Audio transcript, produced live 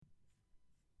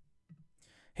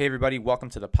Hey everybody,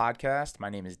 welcome to the podcast. My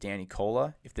name is Danny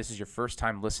Cola. If this is your first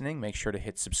time listening, make sure to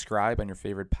hit subscribe on your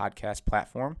favorite podcast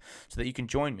platform so that you can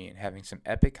join me in having some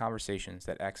epic conversations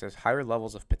that access higher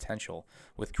levels of potential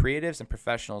with creatives and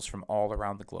professionals from all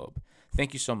around the globe.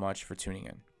 Thank you so much for tuning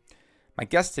in. My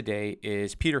guest today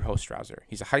is Peter Hostrawser.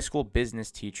 He's a high school business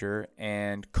teacher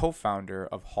and co-founder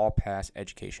of Hall Pass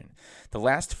Education. The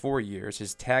last 4 years,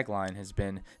 his tagline has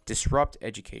been Disrupt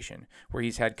Education, where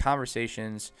he's had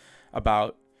conversations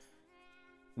about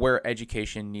where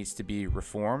education needs to be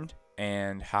reformed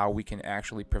and how we can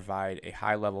actually provide a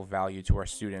high-level value to our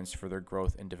students for their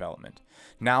growth and development.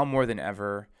 Now more than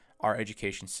ever, our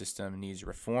education system needs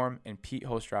reform, and Pete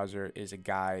Hostrawser is a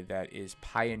guy that is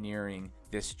pioneering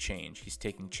this change. He's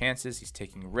taking chances, he's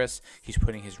taking risks, he's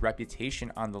putting his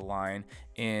reputation on the line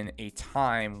in a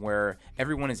time where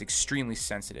everyone is extremely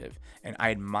sensitive, and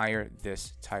I admire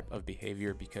this type of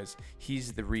behavior because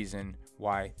he's the reason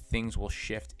why things will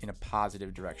shift in a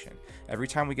positive direction. Every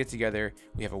time we get together,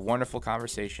 we have a wonderful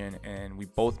conversation, and we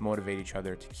both motivate each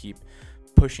other to keep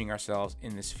pushing ourselves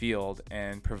in this field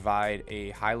and provide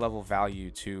a high-level value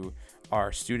to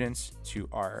our students, to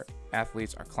our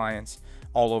athletes, our clients,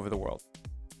 all over the world.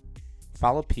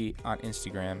 Follow Pete on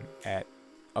Instagram at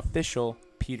official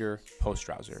Peter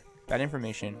Hostrawser. That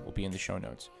information will be in the show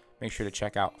notes. Make sure to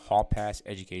check out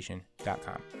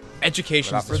hallpasseducation.com.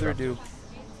 Education. Without further ado,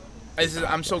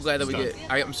 I'm so glad that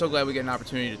I'm so glad we get an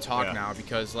opportunity to talk now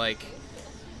because I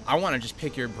want to just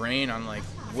pick your brain on I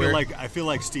feel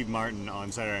like Steve Martin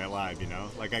on Saturday Night Live, you know?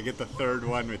 Like I get the third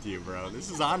one with you, bro. This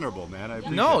is honorable, man. I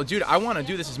appreciate it. Dude, I want to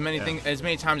do this as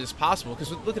many times as possible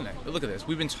because look at this.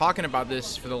 We've been talking about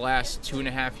this for the last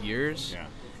 2.5 years. Yeah.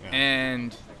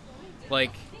 And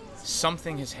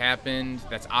something has happened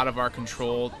that's out of our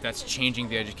control that's changing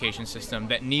the education system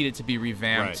that needed to be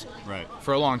revamped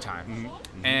for a long time.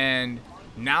 Mm-hmm. And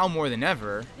now more than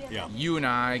ever, you and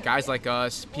I, guys like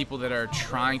us, people that are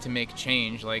trying to make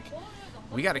change,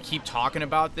 we got to keep talking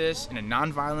about this in a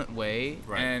nonviolent way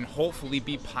and hopefully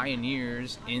be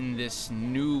pioneers in this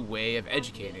new way of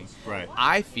educating. Right.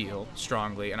 I feel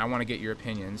strongly, and I want to get your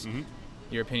opinions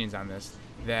on this,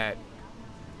 that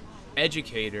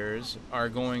educators are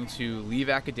going to leave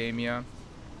academia,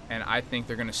 and I think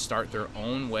they're going to start their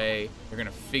own way. They're going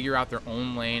to figure out their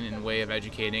own lane and way of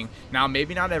educating. Now,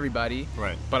 maybe not everybody,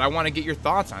 but I want to get your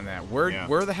thoughts on that.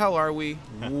 Where the hell are we?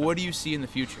 What do you see in the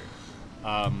future?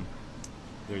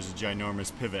 There's a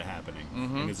ginormous pivot happening,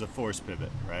 and it's a forced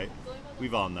pivot, right?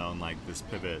 We've all known, this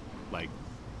pivot,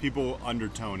 people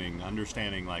understanding,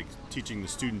 teaching the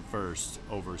student first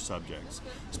over subjects,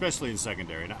 especially in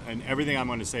secondary. And everything I'm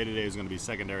going to say today is going to be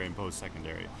secondary and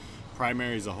post-secondary.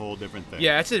 Primary is a whole different thing.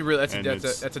 Yeah, that's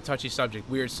a touchy subject,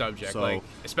 weird subject, so,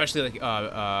 especially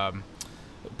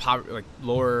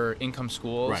lower income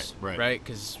schools, right?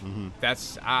 Because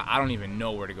that's I don't even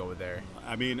know where to go with there.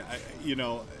 I mean,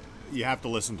 you have to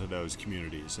listen to those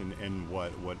communities and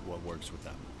what works with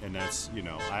them, and that's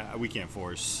I can't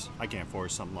force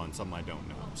something on something I don't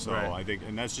know. So I think,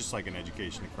 and that's just like an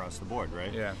education across the board,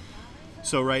 right? Yeah.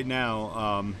 So right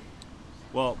now,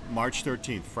 March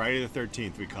 13th, Friday the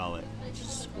 13th, we call it.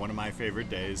 It's one of my favorite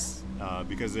days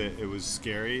because it was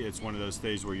scary. It's one of those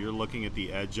days where you're looking at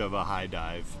the edge of a high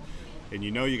dive, and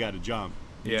you got to jump.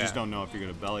 You just don't know if you're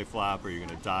going to belly flop or you're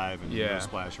going to dive and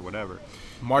splash or whatever.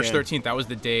 March 13th, that was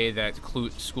the day that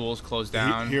schools closed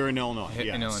down. Here in Illinois, in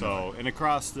Illinois. So, and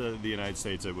across the United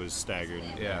States, it was staggered.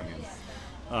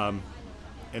 And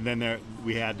then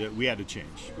we had to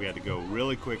change. We had to go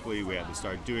really quickly. We had to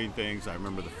start doing things. I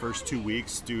remember the first 2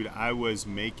 weeks, dude, I was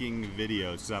making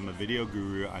videos because I'm a video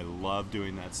guru. I love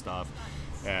doing that stuff.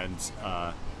 And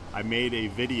I made a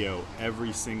video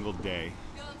every single day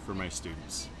for my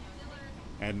students.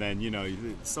 And then,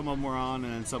 some of them were on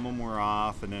and then some of them were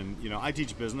off. And then, I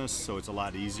teach business, so it's a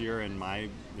lot easier and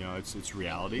it's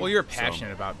reality. Well, you're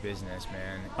passionate about business,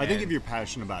 man. I think if you're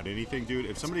passionate about anything, dude,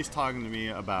 if somebody's talking to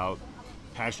me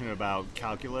passionate about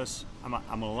calculus, I'm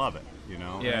going to love it, And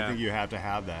I think you have to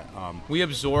have that. We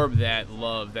absorb that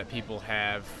love that people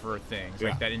have for things,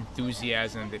 that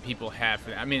enthusiasm that people have for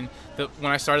that. I mean,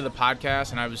 when I started the podcast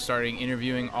and I was starting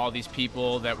interviewing all these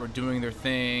people that were doing their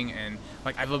thing, and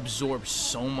I've absorbed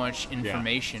so much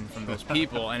information from those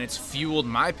people, and it's fueled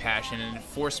my passion, and it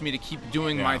forced me to keep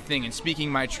doing my thing and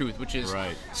speaking my truth, which is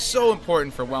so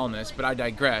important for wellness. But I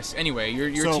digress. Anyway,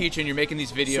 you're teaching, you're making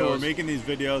these videos. So we're making these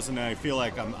videos, and I feel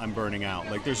like I'm burning out.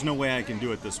 There's no way I can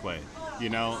do it this way.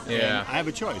 And I have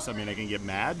a choice. I mean, I can get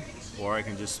mad or I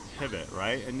can just pivot,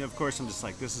 right? And of course I'm just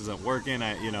this isn't working.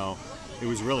 it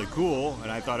was really cool,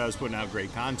 and I thought I was putting out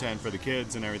great content for the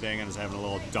kids and everything. And I was having a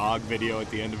little dog video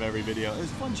at the end of every video. It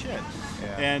was fun shit.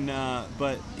 Yeah. And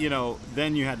but you know,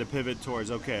 then you had to pivot towards,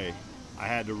 okay, I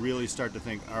had to really start to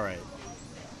think, all right,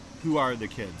 who are the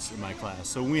kids in my class?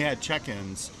 So when we had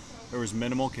check-ins, there was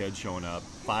minimal kids showing up,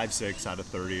 5, 6 out of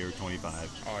 30 or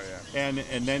 25. Oh yeah.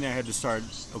 And then I had to start,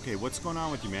 okay, what's going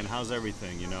on with you, man? How's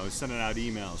everything? You know, sending out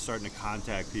emails, starting to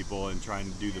contact people and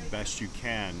trying to do the best you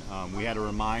can. We had a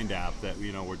Remind app that,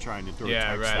 you know, we're trying to throw text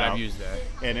out. Yeah, right, I've used that.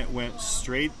 And it went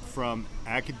straight from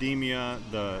academia,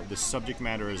 the subject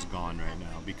matter is gone right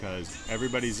now because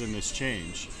everybody's in this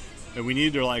change. And we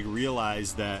need to like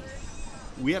realize that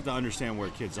we have to understand where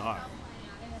kids are.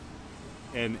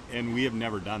 And we have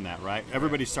never done that, right?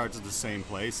 Everybody starts at the same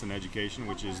place in education,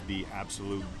 which is the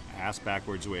absolute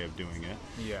ass-backwards way of doing it.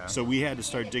 Yeah. So we had to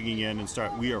start digging in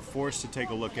and we are forced to take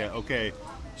a look at, okay,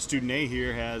 student A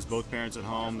here has both parents at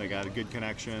home, they got a good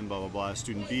connection, blah, blah, blah.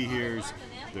 Student B here's,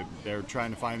 they're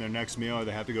trying to find their next meal, or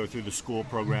they have to go through the school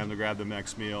program to grab the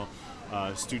next meal.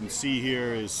 Student C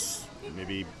here is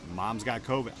maybe mom's got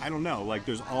COVID. I don't know. Like,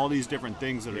 there's all these different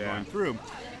things that are going through.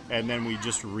 And then we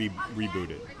just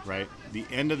rebooted, right? The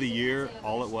end of the year,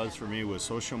 all it was for me was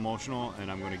social emotional,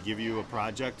 and I'm going to give you a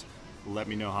project. Let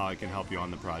me know how I can help you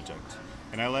on the project.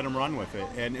 And I let them run with it.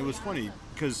 And it was funny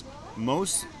because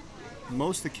most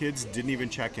of the kids didn't even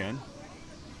check in.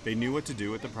 They knew what to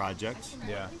do with the project.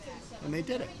 Yeah. And they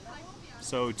did it.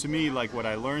 So to me, like, what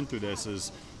I learned through this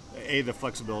is, A, the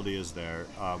flexibility is there.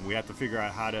 We have to figure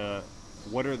out how to,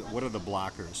 what are the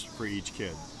blockers for each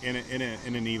kid in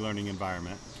an e-learning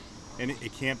environment. And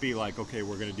it can't be like, okay,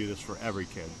 we're going to do this for every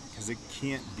kid, because it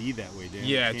can't be that way, Dan.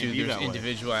 Yeah, dude, there's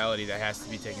individuality that has to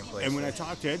be taking place. And when I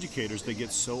talk to educators, they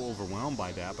get so overwhelmed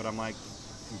by that, but I'm like,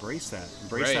 embrace that.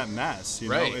 Embrace that mess. You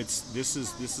know, this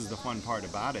is the fun part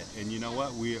about it. And you know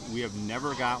what? We have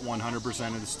never got 100%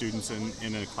 of the students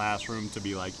in a classroom to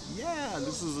be like, yeah,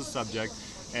 this is a subject,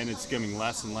 and it's getting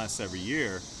less and less every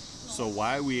year. So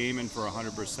why are we aiming for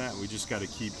 100%? We just got to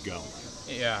keep going.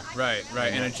 Yeah, right,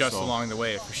 and adjust along the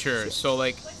way for sure. So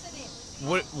like,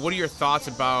 what are your thoughts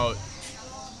about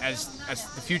as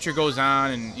the future goes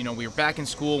on, and you know, we're back in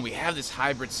school and we have this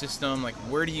hybrid system? Like,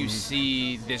 where do you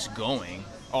see this going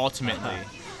ultimately?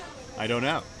 I don't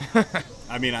know.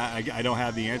 I mean, I don't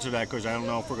have the answer to that, because I don't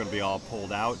know if we're going to be all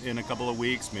pulled out in a couple of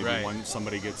weeks. Maybe when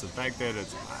somebody gets infected,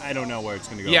 I don't know where it's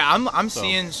going to go. Yeah, I'm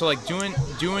seeing, so like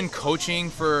doing coaching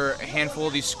for a handful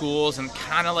of these schools and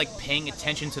kind of like paying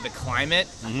attention to the climate.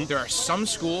 Mm-hmm. There are some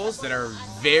schools that are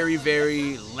very,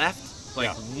 very left.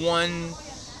 Like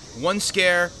one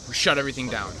scare, we shut everything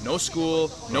down. No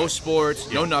school, no sports,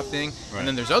 no nothing. Right. And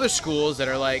then there's other schools that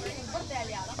are like,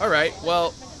 all right,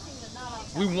 well,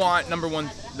 we want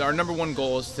our number one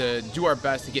goal is to do our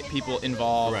best to get people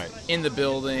involved in the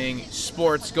building,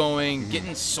 sports going,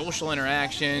 getting social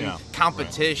interaction,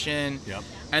 competition. Right. Yep.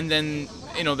 And then,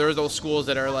 you know, there are those schools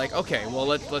that are like, okay, well,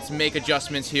 let's make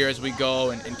adjustments here as we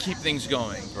go and keep things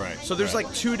going. Right. So there's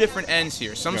like two different ends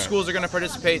here. Some schools are going to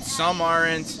participate, some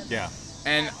aren't. Yeah.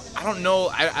 And I don't know,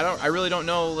 I really don't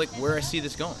know like where I see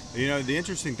this going. You know, the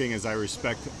interesting thing is I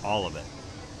respect all of it.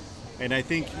 And I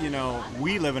think, you know,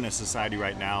 we live in a society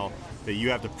right now that you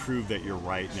have to prove that you're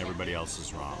right and everybody else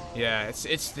is wrong. Yeah,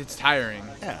 it's tiring.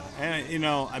 Yeah, and you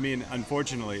know, I mean,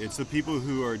 unfortunately, it's the people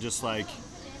who are just like,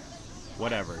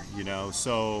 whatever, you know.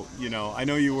 So, you know, I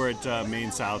know you were at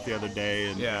Maine South the other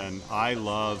day, and I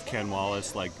love Ken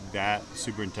Wallace. Like, that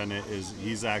superintendent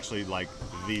he's actually like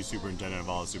the superintendent of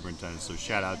all the superintendents. So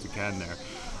shout out to Ken there.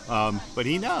 But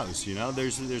he knows, you know,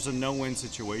 there's a no-win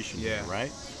situation here,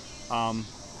 right?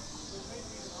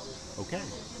 Okay.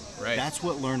 Right. That's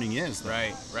what learning is, though.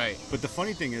 Right. But the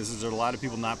funny thing is there are a lot of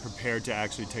people not prepared to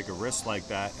actually take a risk like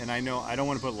that. And I know I don't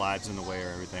want to put lives in the way or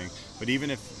everything, but even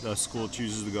if the school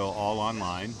chooses to go all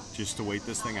online just to wait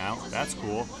this thing out, that's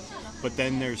cool. But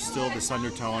then there's still this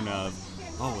undertone of,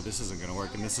 oh, this isn't going to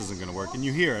work and this isn't going to work. And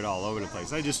you hear it all over the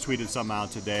place. I just tweeted something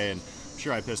out today, and I'm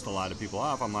sure I pissed a lot of people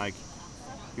off. I'm like,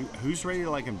 who's ready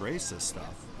to like embrace this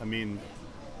stuff? I mean,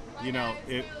 you know,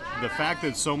 the fact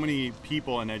that so many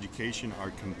people in education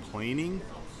are complaining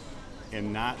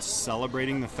and not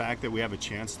celebrating the fact that we have a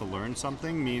chance to learn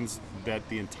something means that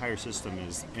the entire system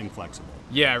is inflexible.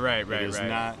 Yeah, right.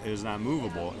 It is not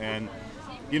movable. And,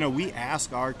 you know, we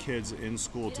ask our kids in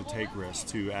school to take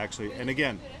risks, to actually, and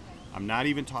again, I'm not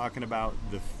even talking about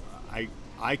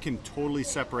I can totally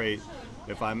separate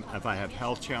if I have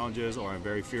health challenges or I'm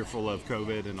very fearful of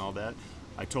COVID and all that.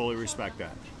 I totally respect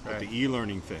that. But the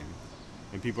e-learning thing,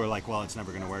 and people are like, well, it's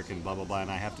never going to work and blah, blah, blah, and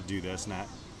I have to do this and that.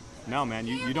 No, man,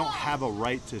 you don't have a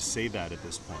right to say that at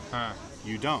this point.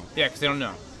 You don't. Yeah, because they don't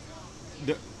know.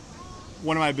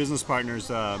 one of my business partners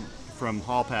from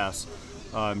Hall Pass,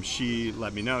 she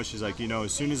let me know. She's like,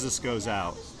 as soon as this goes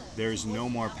out, there's no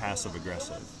more passive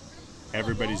aggressive.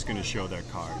 Everybody's going to show their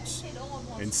cards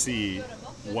and see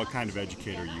what kind of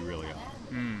educator you really are.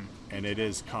 And it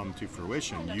has come to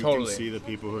fruition. You can see the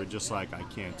people who are just like, I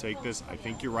can't take this. I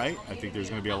think you're right. I think there's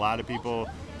going to be a lot of people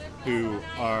who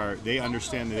they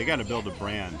understand that they got to build a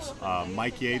brand.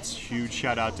 Mike Yates, huge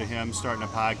shout out to him, starting a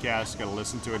podcast. Got to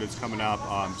listen to it. It's coming up.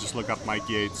 Just look up Mike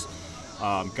Yates.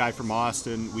 Guy from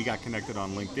Austin. We got connected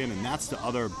on LinkedIn, and that's the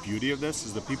other beauty of this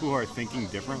is the people who are thinking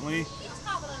differently.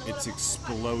 It's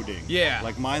exploding. Yeah.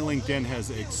 Like my LinkedIn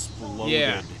has exploded.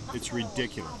 Yeah. It's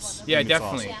ridiculous. Yeah, and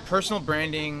definitely. It's awesome. Personal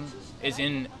branding is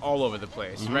in all over the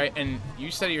place, right? And you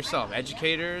said it yourself,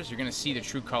 educators, you're going to see the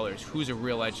true colors. Who's a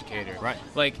real educator? Right.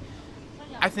 Like,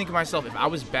 I think of myself, if I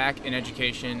was back in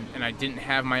education and I didn't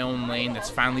have my own lane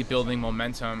that's finally building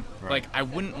momentum, like, I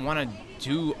wouldn't want to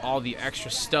do all the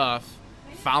extra stuff,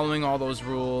 following all those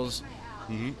rules,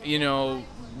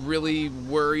 really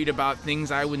worried about things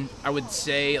I would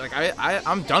say. Like,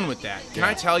 I'm done with that. Can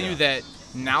I tell you that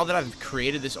now that I've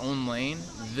created this own lane,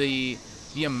 the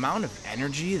amount of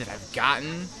energy that I've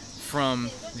gotten from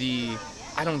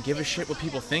I don't give a shit what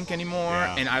people think anymore,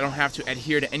 and I don't have to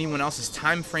adhere to anyone else's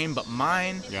time frame but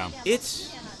mine.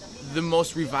 It's the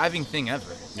most reviving thing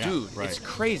ever. Dude, it's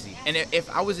crazy. And if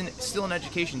I was still in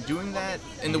education doing that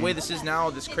in the way this is now,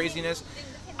 this craziness,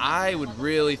 I would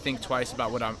really think twice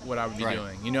about what I would be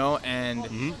doing,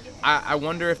 and I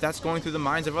wonder if that's going through the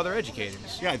minds of other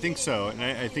educators. Yeah, I think so, and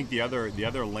I think the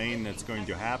other lane that's going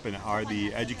to happen are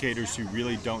the educators who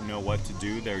really don't know what to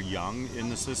do. They're young in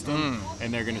the system,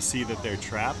 and they're going to see that they're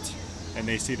trapped, and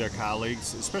they see their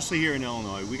colleagues, especially here in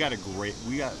Illinois. We got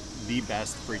the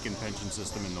best freaking pension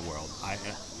system in the world.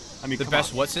 I mean, the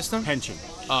best what system? Pension.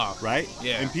 Oh, right?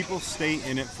 Yeah. And people stay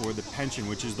in it for the pension,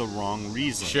 which is the wrong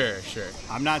reason. Sure.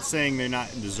 I'm not saying they're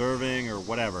not deserving or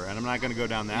whatever, and I'm not going to go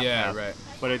down that path. Yeah, right.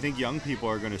 But I think young people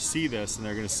are going to see this, and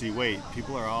they're going to see, wait,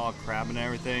 people are all crabbing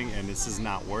everything, and this is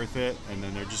not worth it, and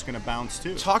then they're just going to bounce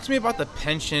too. Talk to me about the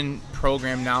pension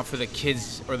program now for the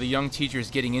kids or the young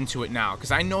teachers getting into it now, because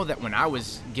I know that when I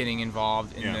was getting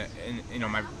involved in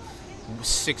my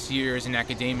 6 years in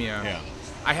academia,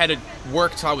 I had to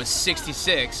work till I was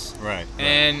 66, right.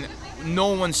 And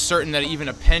no one's certain that even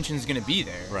a pension's going to be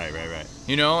there. Right.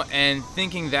 And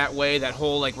thinking that way, that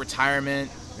whole like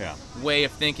retirement way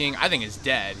of thinking, I think is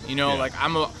dead. Like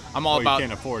I'm all about. You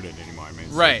can't afford it anymore. I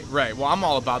mean, right. Well, I'm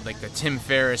all about like the Tim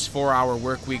Ferriss 4-hour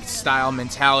work week style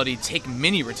mentality. Take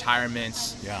mini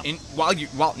retirements.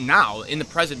 While now in the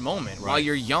present moment, while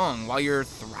you're young, while you're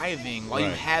thriving, while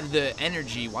you have the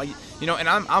energy, while and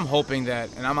I'm hoping that,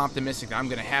 and I'm optimistic that I'm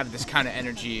going to have this kind of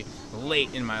energy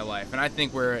late in my life. And I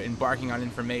think we're embarking on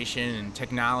information and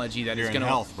technology that is going to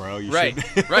health, bro. You right.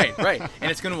 should.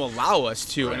 And it's going to allow us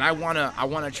to. And I want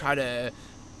to try to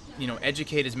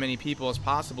educate as many people as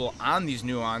possible on these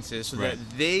nuances so that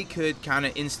they could kind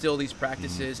of instill these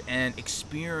practices and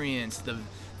experience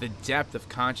the depth of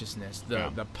consciousness,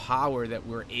 the power that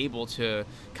we're able to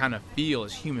kind of feel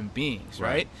as human beings,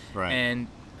 right? And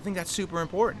I think that's super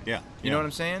important. You know what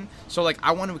I'm saying? So like,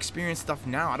 I want to experience stuff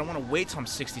now. I don't want to wait till I'm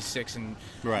 66 and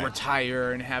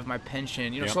retire and have my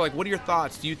pension. So like, what are your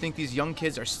thoughts? Do you think these young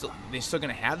kids are still going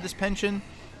to have this pension?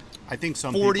 I think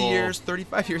some 40 people, years,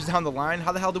 35 years down the line,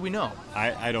 how the hell do we know?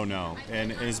 I don't know.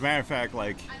 And as a matter of fact,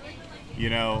 like,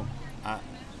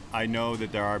 I know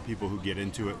that there are people who get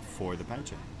into it for the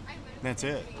pension. That's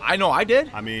it. I know I did.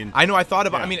 I know I thought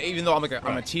about. Yeah. I mean, even though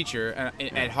I'm a teacher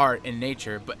at heart in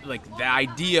nature, but like the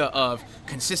idea of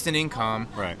consistent income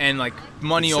and like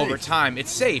money over time,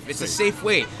 it's safe. It's a safe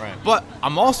way. But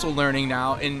I'm also learning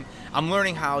now, and I'm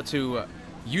learning how to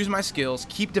use my skills,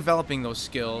 keep developing those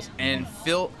skills, and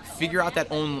figure out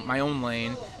my own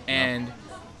lane, and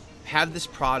have this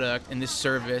product and this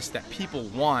service that people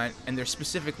want, and they're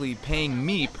specifically paying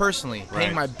me personally,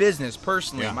 paying my business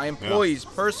personally, my employees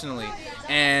personally.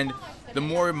 And the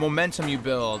more momentum you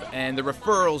build and the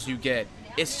referrals you get,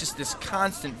 it's just this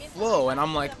constant flow. And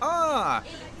I'm like,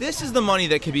 this is the money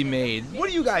that could be made. What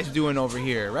are you guys doing over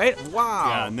here, right? Wow.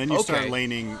 Yeah, and then you start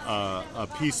laning a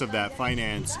piece of that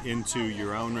finance into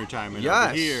your own retirement over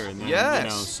here, and then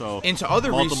so into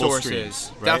other resources.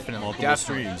 Streams, Definitely,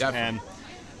 streams. And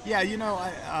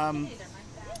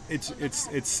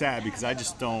it's sad because I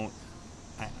just don't.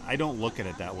 I don't look at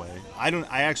it that way.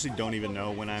 I actually don't even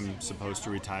know when I'm supposed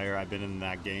to retire. I've been in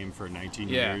that game for 19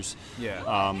 years.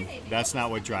 That's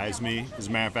not what drives me. As a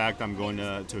matter of fact, I'm going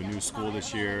to a new school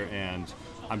this year, and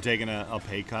I'm taking a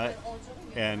pay cut.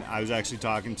 And I was actually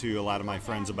talking to a lot of my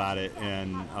friends about it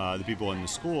and the people in the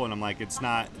school, and I'm like, it's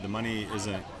not, the money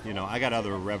isn't, I got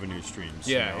other revenue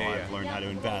streams. I've learned how to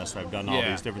invest. I've done all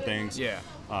these different things.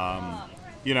 And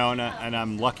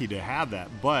I'm lucky to have that.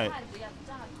 But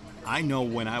I know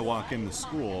when I walk into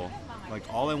school, like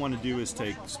all I want to do is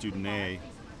take student A,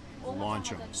 launch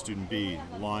them, student B,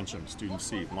 launch them, student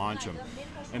C, launch them.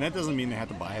 And that doesn't mean they have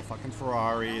to buy a fucking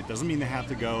Ferrari. It doesn't mean they have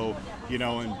to go,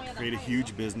 and create a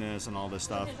huge business and all this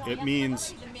stuff. It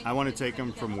means I want to take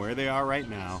them from where they are right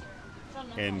now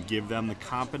and give them the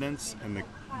competence and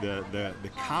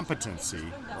the competency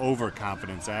over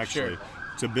confidence, actually,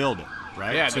 to build it,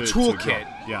 right? Yeah, the toolkit.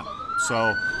 Yeah.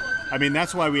 So,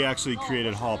 that's why we actually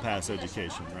created Hall Pass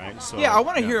Education, right? So, I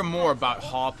want to hear more about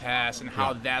Hall Pass and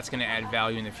how that's going to add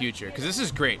value in the future. Because this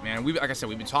is great, man. Like I said,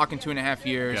 we've been talking 2.5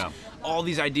 years. Yeah. All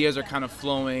these ideas are kind of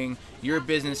flowing. Your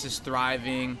business is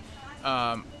thriving.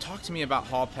 Talk to me about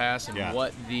Hall Pass and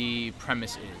what the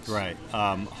premise is. Right.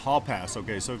 Hall Pass.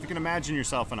 Okay, so if you can imagine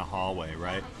yourself in a hallway,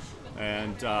 right?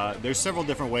 And there's several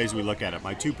different ways we look at it.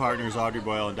 My two partners, Audrey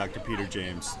Boyle and Dr. Peter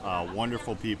James,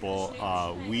 wonderful people.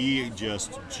 We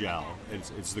just gel.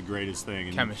 It's the greatest thing.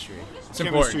 And chemistry.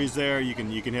 Chemistry is there. You can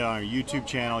hit on our YouTube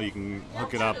channel. You can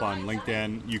hook it up on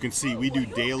LinkedIn. You can see we do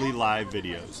daily live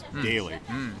videos, daily,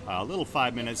 little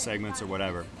 5-minute segments or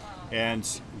whatever. And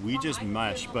we just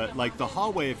mesh. But like the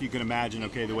hallway, if you can imagine,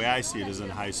 okay, the way I see it is in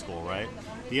high school, right?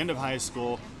 The end of high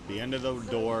school, the end of the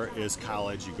door is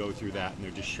college. You go through that, and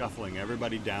they're just shuffling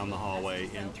everybody down the hallway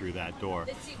in through that door.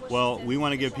 Well, we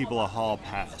want to give people a hall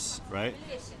pass, right?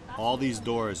 All these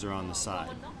doors are on the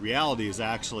side. Reality is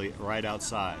actually right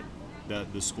outside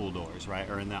the school doors, right,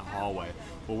 or in that hallway.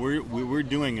 What we're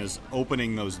doing is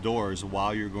opening those doors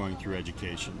while you're going through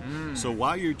education. So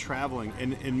while you're traveling,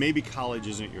 and maybe college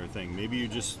isn't your thing. Maybe you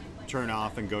just turn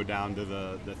off and go down to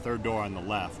the third door on the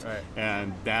left,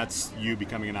 and that's you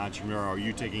becoming an entrepreneur, or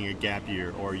you taking a gap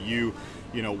year, or you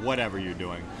whatever you're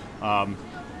doing.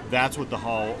 That's what the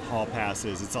hall pass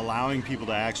is. It's allowing people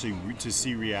to actually to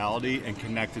see reality and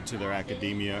connect it to their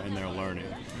academia and their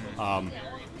learning.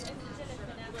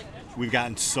 We've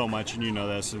gotten so much, and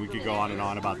this, and we could go on and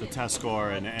on about the test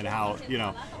score and how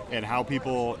and how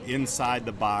people inside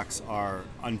the box are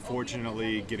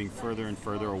unfortunately getting further and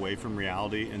further away from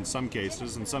reality in some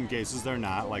cases. In some cases they're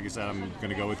not. Like I said, I'm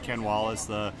going to go with Ken Wallace,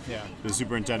 the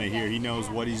superintendent here. He knows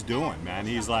what he's doing, man.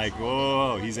 He's like,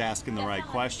 whoa, he's asking the right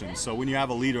questions. So when you have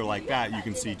a leader like that, you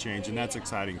can see change, and that's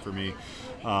exciting for me.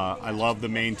 I love the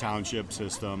Maine Township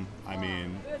system.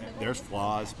 There's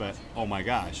flaws, but oh my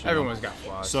gosh. Everyone's got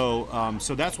flaws.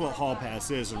 So that's what Hall Pass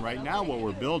is. And right now what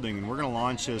we're building, and we're going to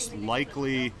launch this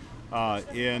likely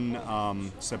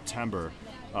in September.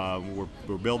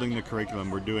 We're building the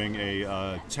curriculum. We're doing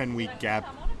a 10-week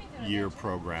gap year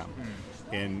program.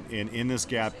 And in this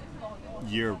gap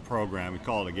year program, we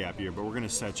call it a gap year, but we're going to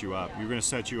set you up. You're going to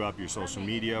set you up your social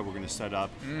media. We're going to set up,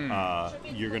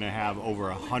 you're going to have over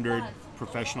 100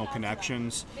 professional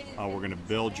connections. We're going to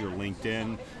build your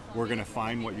LinkedIn. We're going to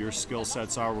find what your skill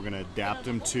sets are. We're going to adapt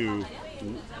them to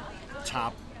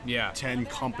top 10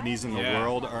 companies in the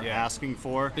world are asking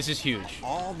for. This is huge.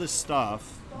 All the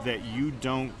stuff that you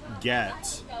don't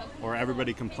get, or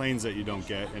everybody complains that you don't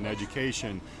get in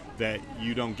education, that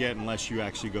you don't get unless you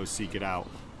actually go seek it out.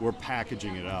 We're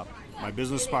packaging it up. My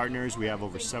business partners, we have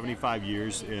over 75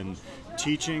 years in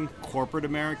teaching corporate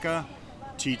America,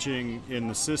 teaching in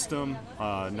the system,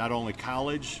 not only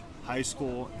college, high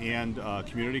school, and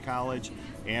community college,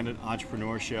 and in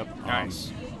entrepreneurship.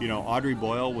 Nice. Audrey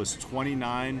Boyle was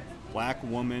 29, black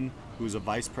woman who's a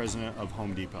vice president of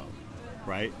Home Depot,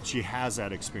 right? She has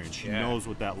that experience. She knows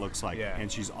what that looks like,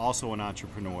 and she's also an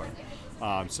entrepreneur.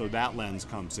 So that lens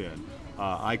comes in.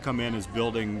 I come in as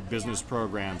building business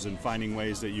programs and finding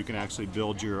ways that you can actually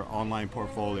build your online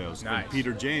portfolios. Nice. And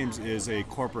Peter James is a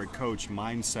corporate coach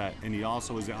mindset, and he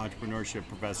also is the entrepreneurship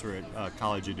professor at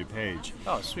College of DuPage.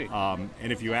 Oh, sweet. And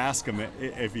if you ask him,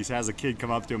 if he has a kid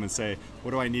come up to him and say, what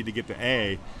do I need to get to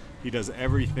A? He does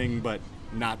everything but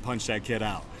not punch that kid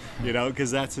out,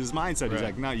 because that's his mindset. He's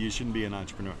like, no, you shouldn't be an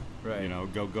entrepreneur. Right.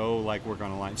 Go like work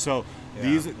on a line. So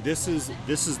this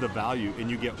is the value, and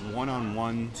you get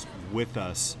one-on-ones with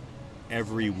us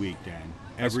every week, Dan.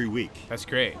 Every week. That's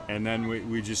great. And then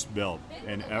we just build.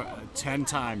 And 10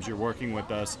 times you're working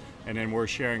with us, and then we're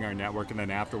sharing our network, and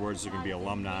then afterwards there can be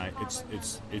alumni.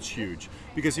 It's huge.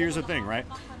 Because here's the thing, right?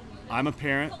 I'm a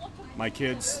parent. My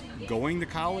kid's going to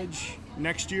college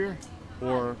next year,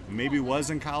 or maybe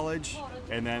was in college,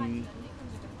 and then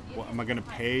am I going to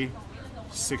pay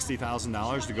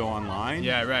 $60,000 to go online?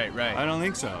 Yeah, right. I don't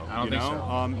think so. I don't think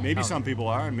so. Maybe some people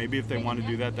are, and maybe if they want to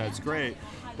do that, that's great.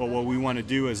 But what we want to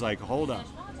do is like, hold up.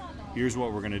 Here's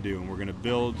what we're going to do, and we're going to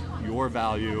build your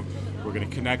value. We're going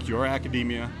to connect your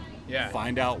academia. Yeah.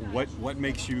 Find out what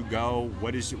makes you go.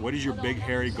 What is your big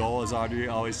hairy goal, as Audrey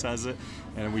always says it,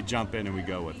 and we jump in and we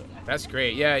go with it. That's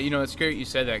great. Yeah, it's great you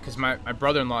said that, because my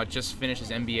brother-in-law just finished his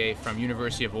MBA from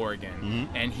University of Oregon,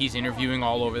 and he's interviewing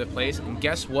all over the place. And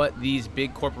guess what these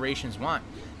big corporations want?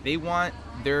 They want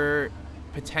their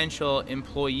potential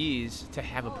employees to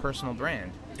have a personal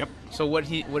brand. Yep. So what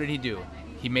did he do?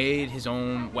 He made his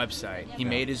own website. He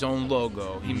made his own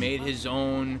logo. He made his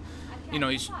own,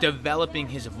 he's developing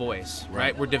his voice,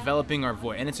 right? We're developing our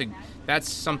voice. And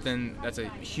that's a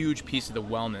huge piece of the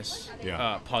wellness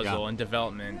puzzle and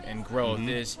development and growth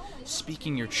is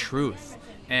speaking your truth.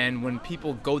 And when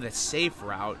people go the safe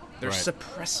route, they're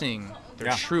suppressing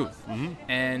their truth.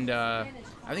 And I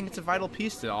think it's a vital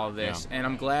piece to all of this. And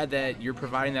I'm glad that you're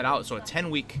providing that out. So a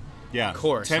 10-week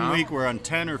course. 10-week. We're on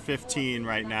 10 or 15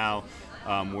 right now.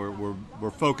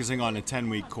 We're focusing on a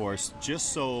 10-week course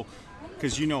just so,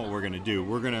 because you know what we're going to do.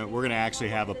 We're gonna actually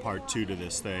have a part 2 to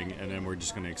this thing, and then we're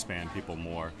just going to expand people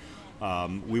more.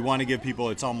 We want to give people,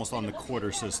 it's almost on the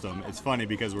quarter system. It's funny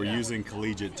because we're using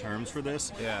collegiate terms for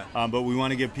this, but we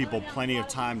want to give people plenty of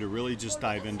time to really just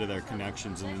dive into their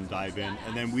connections and then dive in.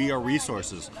 And then we are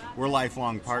resources. We're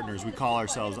lifelong partners. We call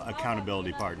ourselves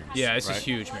accountability partners. Yeah, this is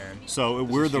huge, man. So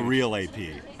we're the real AP.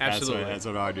 Absolutely. That's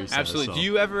what Audrey says. Absolutely. So. Do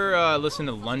you ever listen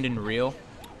to London Real?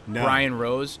 No. Brian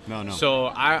Rose. No. So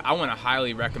I want to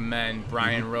highly recommend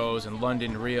Brian Rose and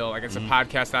London Real. Like, it's a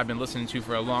podcast I've been listening to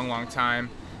for a long, long time.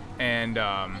 And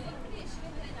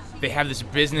they have this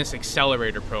business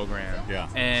accelerator program. Yeah.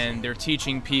 And they're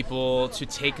teaching people to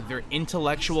take their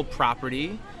intellectual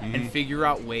property and figure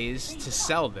out ways to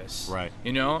sell this. Right.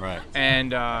 Right.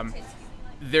 And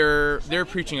they're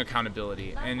preaching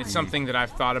accountability, and it's something that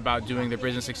I've thought about doing, the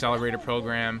business accelerator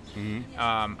program.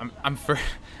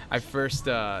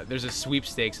 There's a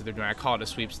sweepstakes that they're doing. I call it a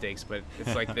sweepstakes, but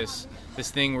it's like this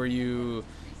thing where you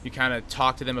kind of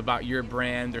talk to them about your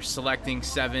brand. They're selecting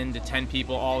 7 to 10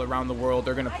 people all around the world.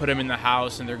 They're going to put them in the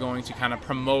house, and they're going to kind of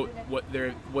promote what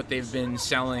they've been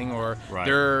selling, or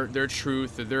their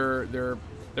truth, or their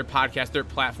podcast, their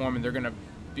platform, and they're going to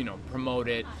promote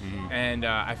it. And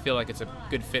I feel like it's a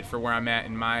good fit for where I'm at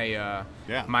in my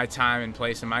my time and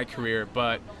place in my career.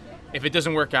 But if it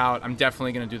doesn't work out, I'm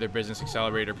definitely going to do their business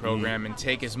accelerator program and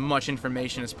take as much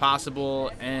information as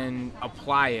possible and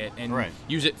apply it and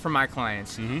use it for my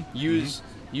clients. Use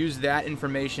that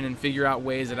information and figure out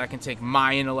ways that I can take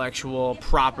my intellectual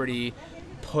property,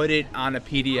 put it on a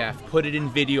PDF, put it in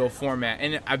video format.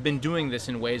 And I've been doing this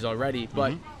in ways already,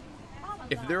 but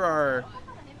if there are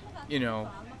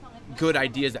good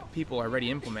ideas that people are already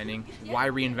implementing, why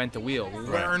reinvent the wheel?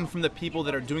 Learn from the people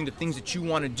that are doing the things that you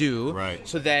want to do,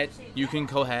 so that you can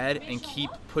go ahead and keep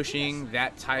pushing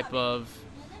that type of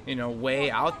way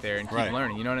out there and keep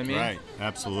learning. You know what I mean? Right.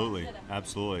 Absolutely.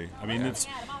 I mean,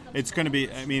 it's going to be,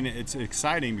 it's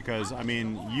exciting because,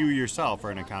 you yourself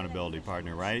are an accountability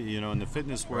partner, right? In the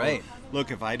fitness world,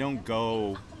 look, if I don't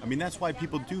go, that's why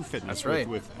people do fitness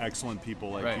with excellent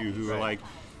people like you who are like,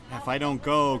 if I don't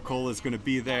go, Cola's going to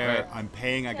be there. I'm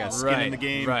paying. I got skin in the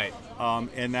game.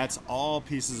 And that's all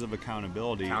pieces of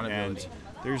accountability. And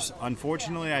there's,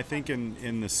 unfortunately, I think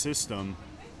in the system,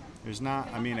 there's not.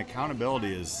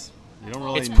 Accountability is. You don't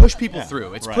really. It's push people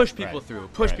through. It's push people through.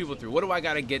 Push people through. What do I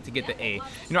got to get the A?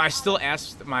 I still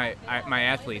ask my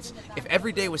athletes, if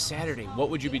every day was Saturday, what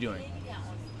would you be doing?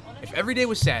 If every day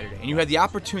was Saturday and you had the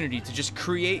opportunity to just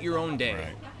create your own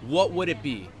day, what would it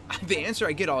be? The answer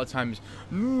I get all the time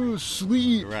is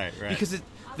sleep. Right. Because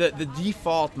the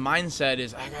default mindset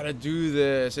is, I gotta do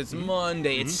this. It's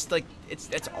Monday. It's like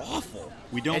that's awful.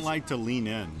 We don't like to lean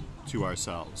in to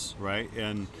ourselves, right?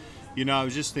 And I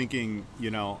was just thinking,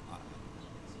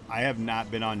 I have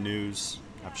not been on news.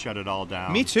 I've shut it all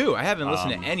down. Me too. I haven't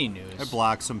listened to any news. I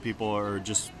block some people or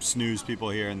just snooze people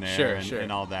here and there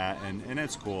and all that, and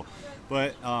it's cool.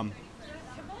 But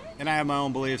and I have my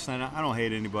own beliefs, and I don't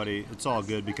hate anybody. It's all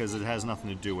good because it has nothing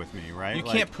to do with me, right? You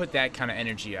can't put that kind of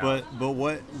energy out. But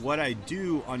what I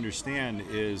do understand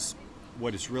is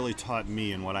what it's really taught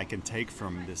me, and what I can take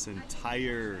from this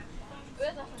entire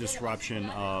disruption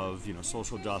of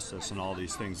social justice and all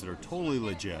these things that are totally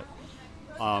legit,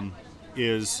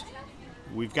 is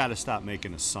we've got to stop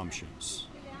making assumptions.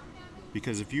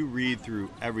 Because if you read through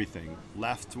everything,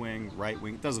 left wing, right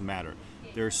wing, it doesn't matter.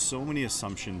 There are so many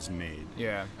assumptions made.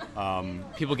 Yeah.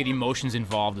 People get emotions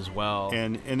involved as well.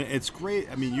 And it's great.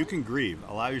 You can grieve.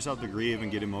 Allow yourself to grieve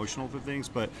and get emotional for things,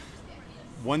 but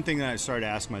one thing that I started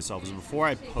asking myself is before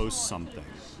I post something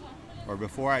or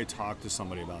before I talk to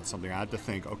somebody about something, I have to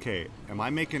think, okay, am I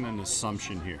making an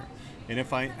assumption here? And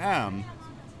if I am,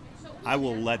 I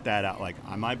will let that out. Like,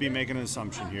 I might be making an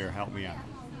assumption here. Help me out.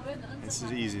 It's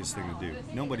the easiest thing to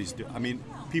do.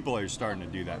 People are starting to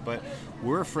do that, but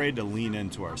we're afraid to lean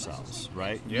into ourselves,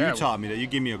 right? Yeah. You taught me that. You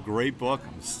gave me a great book.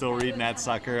 I'm still reading that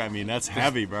sucker. I mean, that's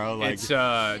heavy, bro. Like, it's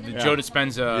Joe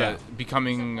Dispenza,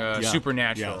 Becoming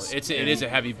Supernatural. Yes. It is a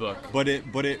heavy book. But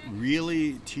it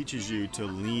really teaches you to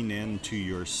lean into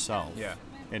yourself. Yeah.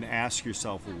 And ask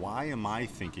yourself, why am I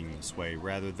thinking this way,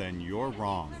 rather than you're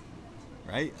wrong.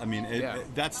 Right? I mean,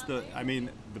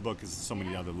 the book is so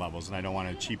many other levels, and I don't want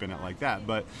to cheapen it like that,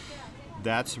 but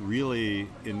that's really,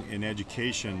 in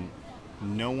education,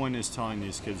 no one is telling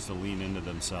these kids to lean into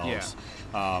themselves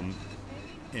and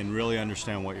really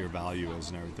understand what your value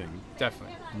is and everything.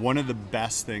 Definitely. One of the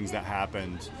best things that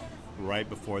happened right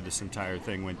before this entire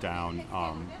thing went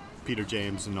down, Peter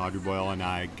James and Audrey Boyle and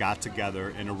I got together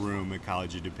in a room at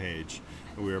College of DuPage.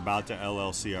 We were about to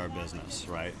LLC our business,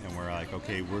 right? And we're like,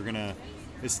 okay,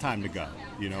 it's time to go.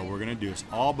 We're going to do this.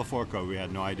 All before COVID, we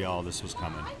had no idea all this was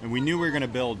coming. And we knew we were going to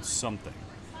build something,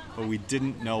 but we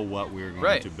didn't know what we were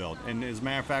going to build. And as a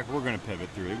matter of fact, we're going to pivot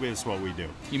through it. It's what we do.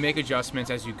 You make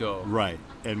adjustments as you go. Right.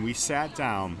 And we sat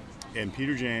down, and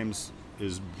Peter James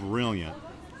is brilliant.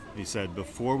 He said,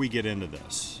 before we get into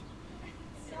this,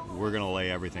 we're going to lay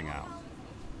everything out.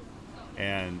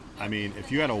 And, I mean,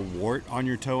 if you had a wart on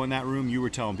your toe in that room, you were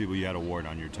telling people you had a wart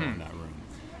on your toe in that room.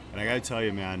 And I got to tell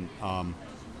you, man,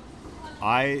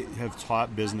 I have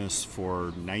taught business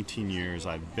for 19 years.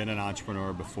 I've been an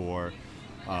entrepreneur before.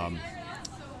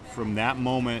 From that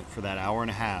moment, for that hour and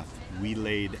a half, we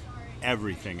laid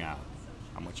everything out.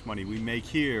 How much money we make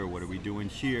here, what are we doing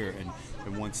here?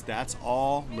 And once that's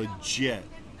all legit,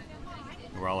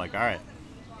 we're all like, all right,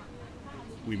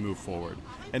 we move forward.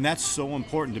 And that's so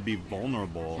important to be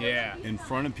vulnerable in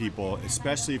front of people,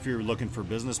 especially if you're looking for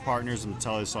business partners. And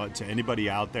tell this to anybody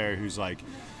out there who's like,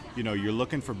 you're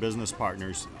looking for business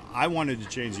partners. I wanted to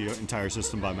change the entire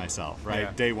system by myself, right?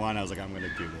 Yeah. Day one, I was like, I'm going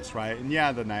to do this, right? And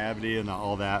the naivety and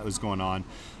all that was going on.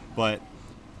 But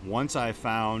once I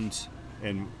found,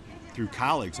 and through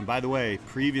colleagues, and by the way,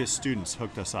 previous students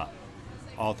hooked us up,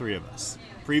 all three of us.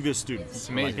 Previous students. It's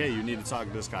amazing. Like, hey, you need to talk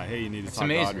to this guy. Hey, you need to talk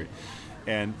amazing. to Audrey.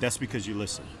 And that's because you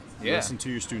listen. You listen to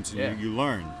your students and you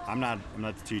learn. I'm not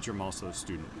the teacher, I'm also a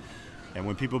student. And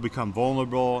when people become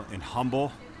vulnerable and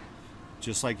humble,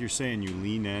 just like you're saying, you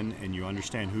lean in and you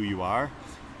understand who you are,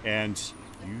 and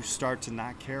you start to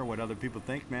not care what other people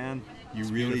think, man. You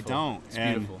really beautiful. don't. It's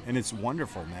beautiful. And it's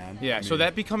wonderful, man. Yeah, so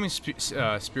that becoming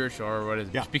spiritual, or what is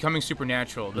it? Becoming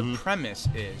supernatural, the premise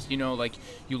is, like,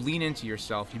 you lean into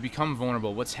yourself, you become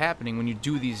vulnerable. What's happening when you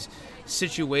do these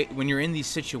when you're in these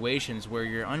situations where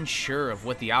you're unsure of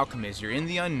what the outcome is, you're in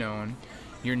the unknown,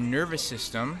 your nervous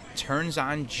system turns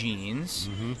on genes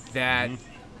that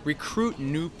recruit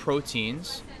new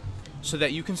proteins so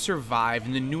that you can survive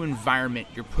in the new environment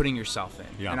you're putting yourself in.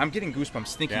 Yeah. And I'm getting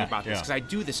goosebumps thinking about this because I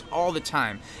do this all the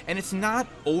time. And it's not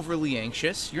overly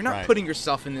anxious. You're not putting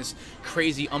yourself in this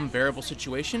crazy, unbearable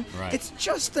situation. Right. It's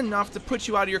just enough to put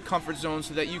you out of your comfort zone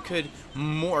so that you could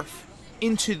morph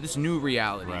into this new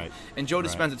reality. Right. And Joe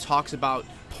Dispenza talks about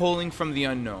pulling from the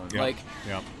unknown.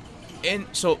 And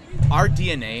so our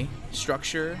DNA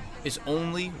structure is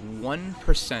only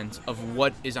 1% of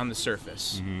what is on the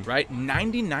surface, right?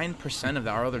 99% of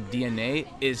our other DNA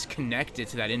is connected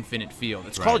to that infinite field.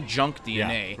 It's called junk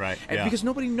DNA, and because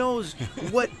nobody knows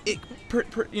what it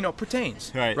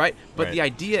pertains, right? But the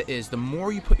idea is the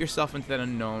more you put yourself into that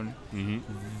unknown,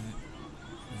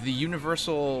 the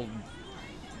universal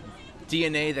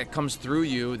DNA that comes through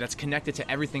you, that's connected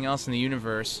to everything else in the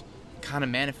universe, kind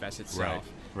of manifests itself.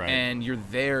 Right. And you're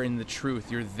there in the truth.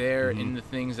 You're there in the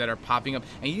things that are popping up.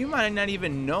 And you might not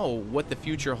even know what the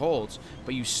future holds,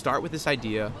 but you start with this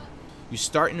idea. You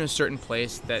start in a certain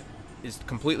place that is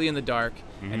completely in the dark.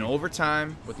 And over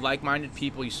time, with like-minded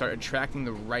people, you start attracting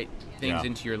the right things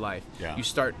into your life. Yeah. You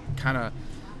start kind of,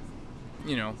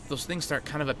 those things start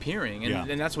kind of appearing.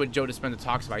 And that's what Joe Dispenza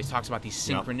talks about. He talks about these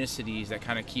synchronicities that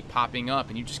kind of keep popping up,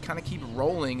 and you just kind of keep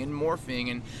rolling and morphing,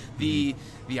 and the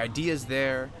idea is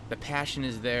there, the passion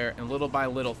is there, and little by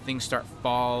little things start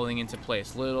falling into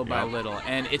place, little by little.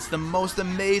 And it's the most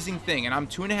amazing thing. And I'm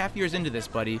 2.5 years into this,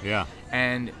 buddy. Yeah.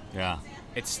 And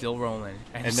it's still rolling,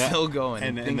 and it's still going,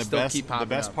 and things still keep popping up.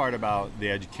 The best part about the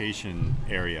education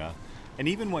area, and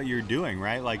even what you're doing,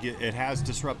 right? Like it has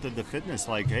disrupted the fitness.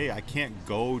 Like, hey, I can't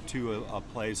go to a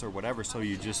place or whatever. So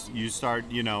you start,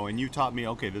 and you taught me,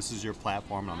 okay, this is your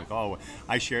platform. And I'm like, oh,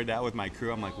 I shared that with my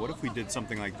crew. I'm like, what if we did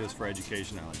something like this for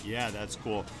education? I'm like, yeah, that's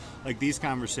cool. Like these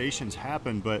conversations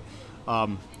happen, but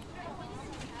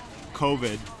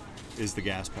COVID is the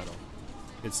gas pedal.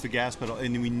 It's the gas pedal,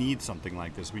 and we need something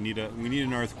like this. We need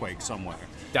an earthquake somewhere.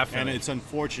 Definitely. And it's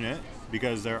unfortunate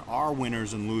because there are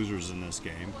winners and losers in this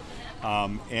game.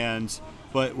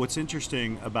 But what's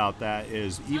interesting about that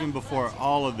is even before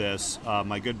all of this,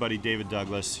 my good buddy David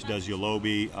Douglas, he does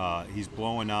Yolobi. He's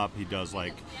blowing up. He does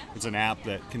it's an app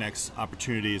that connects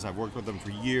opportunities. I've worked with him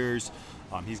for years.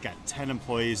 He's got 10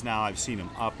 employees now. I've seen him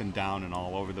up and down and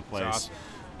all over the place. That's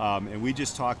awesome. And we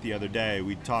just talked the other day.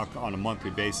 We talk on a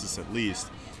monthly basis at least.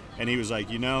 And he was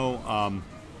like, it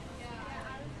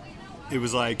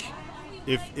was like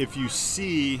if you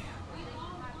see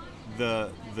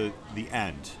the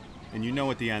end, and you know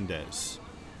what the end is,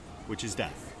 which is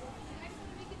death.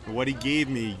 And what he gave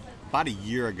me about a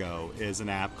year ago is an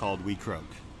app called We Croak,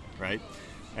 right?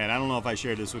 And I don't know if I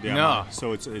shared this with you. No.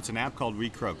 So it's an app called We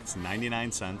Croak. It's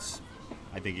 99 cents.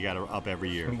 I think you got it up every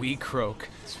year. We croak.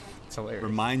 It's hilarious.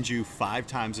 Reminds you 5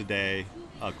 times a day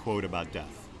a quote about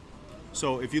death.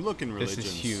 So if you look in religions, this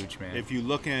is huge, man. If you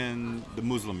look in the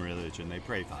Muslim religion, they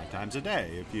pray 5 times a day.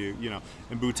 If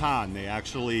in Bhutan, they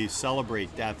actually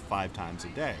celebrate death 5 times a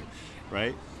day,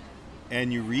 right?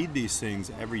 And you read these things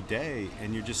every day,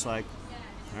 and you're just like,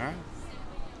 all right.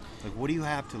 Like, what do you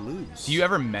have to lose? Do you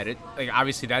ever meditate? Like,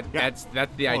 obviously, that's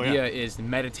the idea is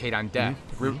meditate on death.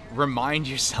 Mm-hmm. Remind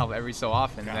yourself every so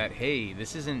often that, hey,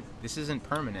 this isn't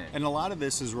permanent. And a lot of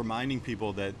this is reminding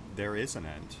people that there is an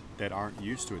end, that aren't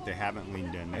used to it. They haven't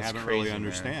leaned in. They haven't really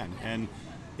understand. Man.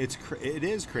 And it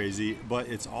is crazy, but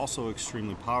it's also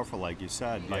extremely powerful, like you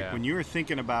said. Like when you were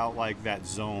thinking about like that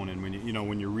zone, and when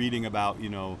when you're reading about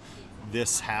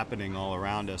this happening all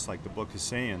around us, like the book is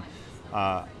saying.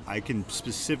 I can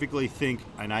specifically think,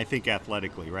 and I think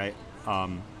athletically, right?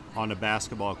 On a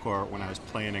basketball court when I was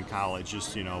playing in college,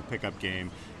 just, pickup game,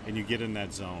 and you get in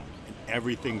that zone, and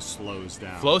everything slows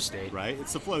down. Flow state. Right?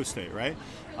 It's the flow state, right?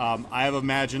 I have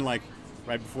imagined, like,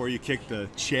 right before you kick the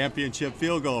championship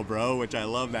field goal, bro, which I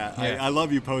love that. Yeah. I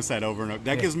love you post that over and over.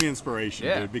 That gives me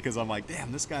inspiration, dude, because I'm like,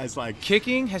 damn, this guy's like...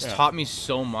 Kicking has taught me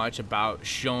so much about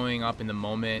showing up in the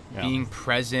moment, being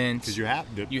present. Because you have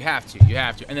to. You have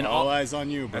to. And then all eyes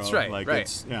on you, bro. That's right, like,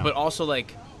 right. But also,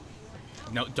 like,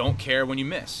 no, don't care when you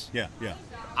miss. Yeah.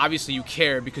 Obviously, you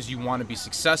care because you want to be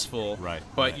successful. Right.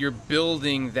 But you're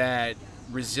building that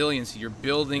resiliency. You're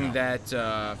building that...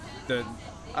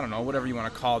 I don't know, whatever you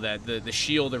want to call that, the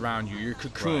shield around you, your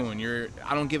cocoon,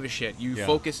 I don't give a shit. You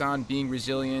focus on being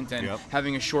resilient and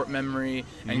having a short memory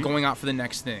and going out for the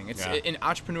next thing. In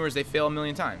entrepreneurs, they fail a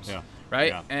million times,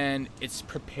 right? Yeah. And it's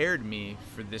prepared me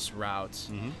for this route.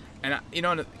 Mm-hmm. And,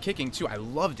 in kicking, too, I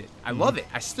loved it. I love it.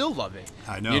 I still love it.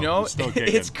 I know. Still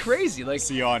kicking. It's crazy. Like,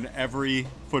 see you on every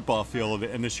football field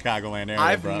in the Chicagoland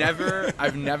area,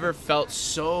 I've never felt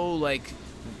so, like...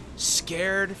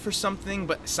 scared for something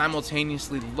but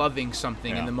simultaneously loving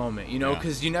something in the moment,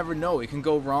 because you never know, it can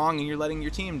go wrong and you're letting your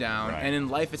team down, and in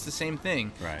life it's the same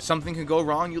thing. Something can go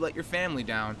wrong, you let your family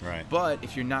down, but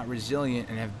if you're not resilient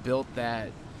and have built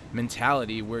that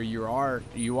mentality where you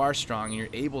are strong and you're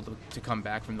able to come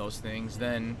back from those things,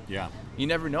 then you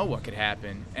never know what could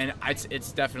happen. And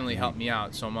it's definitely helped me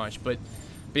out so much. But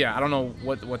yeah, I don't know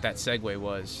what that segue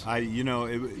was.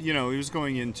 It was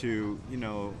going into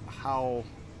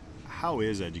how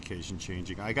is education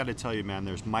changing? I got to tell you, man,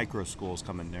 there's micro schools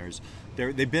coming.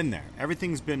 They've been there.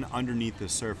 Everything's been underneath the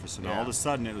surface, and all of a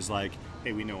sudden it was like,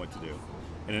 hey, we know what to do.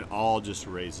 And it all just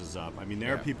raises up. I mean,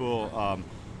 there are people,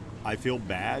 I feel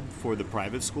bad for the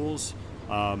private schools.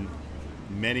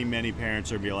 Many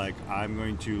parents are be like, I'm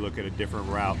going to look at a different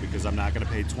route because I'm not going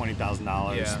to pay $20,000,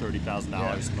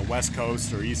 $30,000 on the West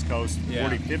Coast or East Coast,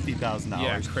 $40,000, $50,000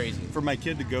 Yeah, crazy. for my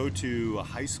kid to go to a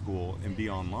high school and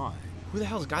be online. Who the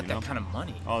hell's got that kind of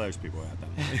money? Oh, there's people who have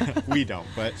that money. We don't,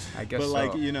 but I guess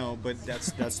but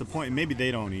that's the point. Maybe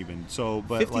they don't even. So,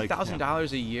 but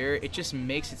 $50,000 a year, it just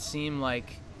makes it seem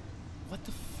like, what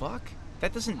the fuck?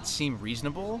 That doesn't seem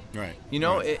reasonable. Right.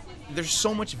 There's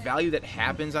so much value that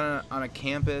happens on a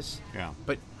campus. Yeah.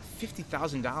 But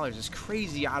 $50,000 is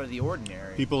crazy out of the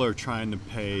ordinary. People are trying to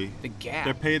pay the gap.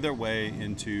 They pay their way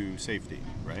into safety,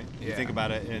 right? Yeah. You think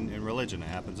about it in religion. It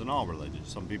happens in all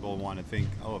religions. Some people want to think,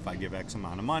 if I give X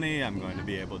amount of money, I'm going to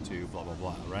be able to blah, blah,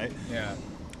 blah, right? Yeah.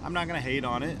 I'm not going to hate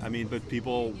on it. I mean, but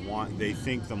people they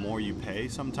think the more you pay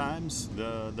sometimes,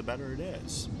 the better it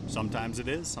is. Sometimes it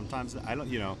is, sometimes I don't,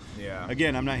 Yeah.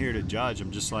 Again, I'm not here to judge.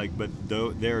 I'm just like, but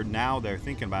they're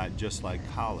thinking about it just like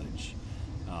college.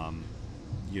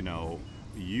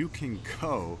 You can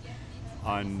go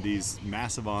on these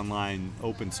massive online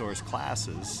open source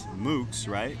classes, MOOCs,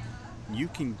 right? You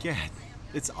can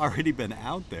it's already been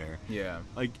out there. Yeah.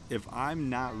 Like, if I'm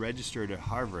not registered at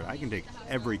Harvard, I can take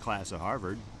every class at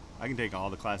Harvard. I can take all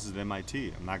the classes at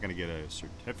MIT. I'm not going to get a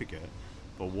certificate.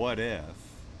 But what if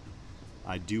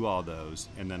I do all those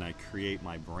and then I create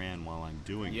my brand while I'm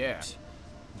doing it?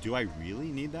 Do I really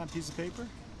need that piece of paper?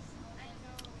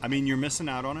 I mean, you're missing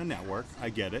out on a network. I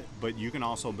get it. But you can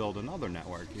also build another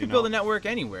network. You can build a network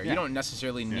anywhere. Yeah. You don't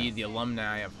necessarily need the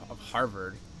alumni of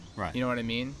Harvard. Right. You know what I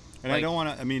mean? And I don't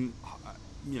want to,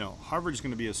 Harvard's going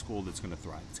to be a school that's going to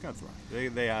thrive. It's going to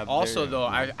thrive. They have. Also, though,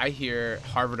 I hear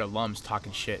Harvard alums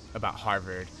talking shit about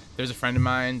Harvard. There's a friend of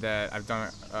mine that I've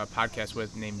done a podcast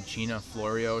with named Gina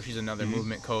Florio. She's another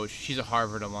movement coach. She's a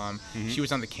Harvard alum. She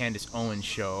was on the Candace Owens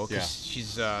show because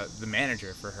she's the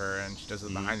manager for her, and she does the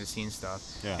behind-the-scenes stuff.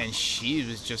 Yeah. And she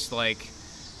was just like,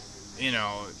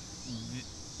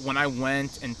 when I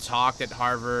went and talked at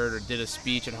Harvard or did a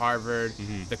speech at Harvard,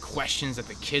 the questions that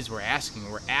the kids were asking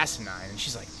were asinine. And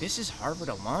she's like, this is Harvard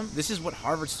alum? This is what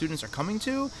Harvard students are coming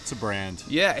to? It's a brand.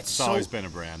 Yeah, it's always been a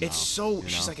brand.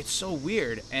 She's like, it's so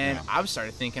weird. And I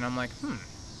started thinking, I'm like,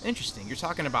 interesting. You're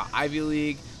talking about Ivy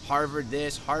League, Harvard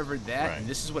this, Harvard that, and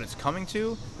this is what it's coming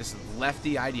to? This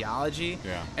lefty ideology?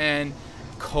 Yeah. And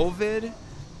COVID,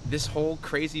 this whole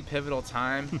crazy pivotal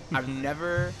time,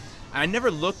 I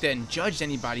never looked at and judged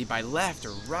anybody by left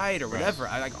or right or whatever.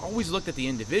 I always looked at the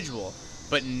individual,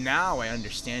 but now I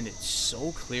understand it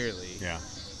so clearly. Yeah.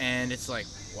 And it's like,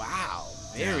 wow,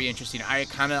 very interesting. I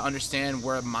kind of understand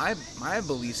where my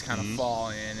beliefs kind of fall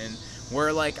in, and where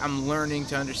I'm learning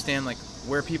to understand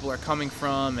where people are coming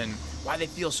from and why they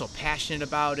feel so passionate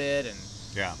about it,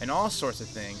 and all sorts of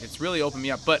things. It's really opened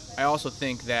me up. But I also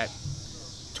think that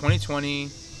 2020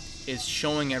 is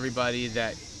showing everybody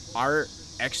that our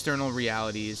external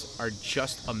realities are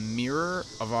just a mirror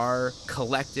of our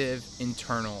collective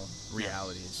internal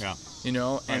realities. Yeah.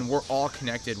 And we're all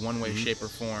connected one way, shape, or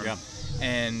form. Yeah.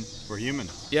 And we're human.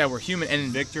 Yeah, we're human.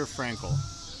 And Viktor Frankl.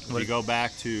 If you go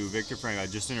back to Viktor Frankl, I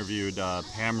just interviewed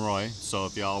Pam Roy. So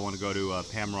if y'all want to go to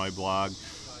Pam Roy blog.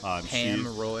 Pam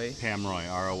Roy,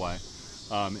 R-O-Y.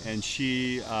 And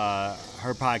she,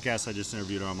 her podcast, I just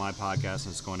interviewed her on my podcast,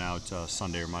 and it's going out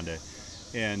Sunday or Monday.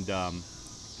 And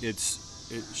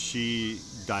she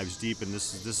dives deep, and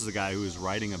this is a guy who is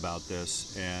writing about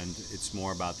this, and it's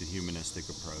more about the humanistic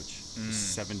approach.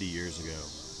 70 years ago,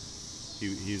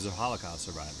 he's a Holocaust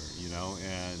survivor,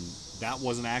 and that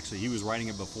wasn't actually, he was writing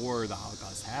it before the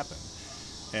Holocaust happened.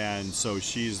 And so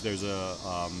she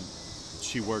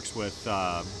works with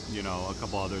a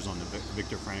couple others on the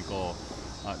Viktor Frankl.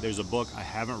 There's a book, I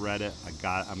haven't read it.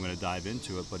 I'm going to dive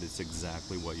into it, but it's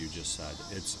exactly what you just said.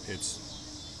 It's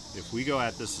if we go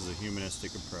at this as a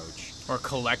humanistic approach or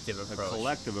collective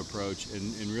approach,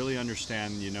 and really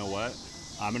understand, what,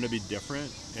 I'm going to be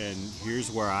different, and here's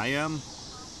where I am,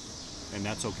 and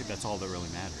that's okay. That's all that really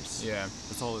matters. Yeah,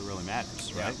 that's all that really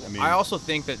matters, right? Yeah. I also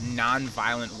think that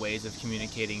non-violent ways of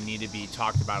communicating need to be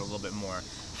talked about a little bit more.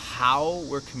 How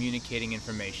we're communicating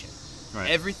information. Right.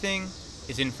 Everything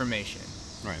is information.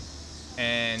 Right.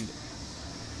 And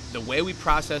the way we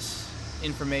process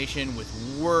information with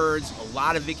words, a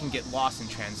lot of it can get lost in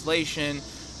translation,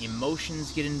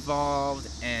 emotions get involved,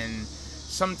 and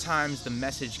sometimes the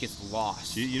message gets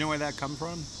lost. You know where that comes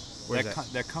from?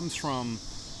 That comes from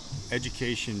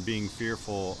education being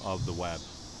fearful of the web.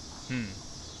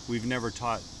 We've never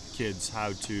taught kids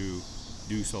how to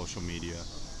do social media.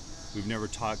 We've never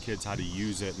taught kids how to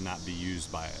use it and not be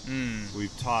used by it.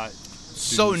 We've taught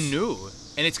so new.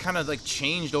 And it's kind of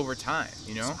changed over time,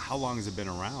 So how long has it been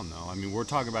around, though? I mean, we're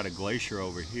talking about a glacier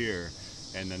over here,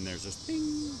 and then there's this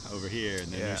thing over here,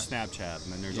 and then there's Snapchat,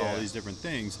 and then there's all these different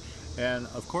things. And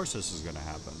of course this is going to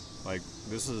happen.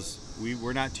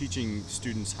 We're not teaching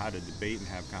students how to debate and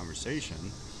have conversation,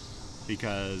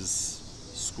 because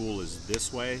school is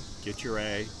this way, get your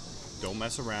A, don't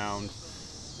mess around.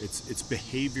 It's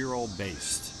behavioral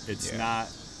based. It's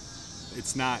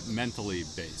not mentally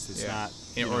based. It's not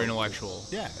or intellectual.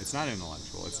 Yeah, it's not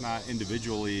intellectual. It's not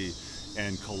individually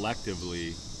and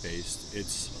collectively based.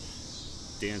 It's,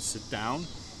 Dan, sit down,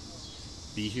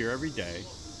 be here every day,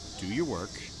 do your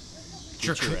work.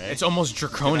 It's almost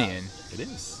draconian. It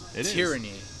is.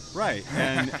 Tyranny. Right,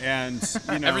 and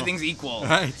you know, everything's equal.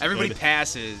 Right. Everybody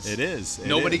passes. It is.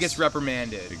 Nobody gets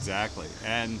reprimanded. Exactly,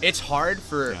 and it's hard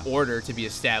for order to be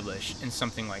established in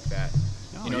something like that.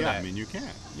 No, you know that? I mean, you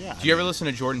can't. Yeah. Do you ever listen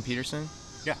to Jordan Peterson?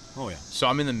 Yeah. Oh yeah. So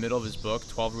I'm in the middle of his book,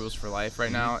 12 Rules for Life,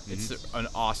 right now. It's an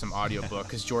awesome audiobook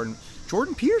because Jordan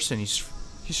Peterson, he's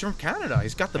from Canada.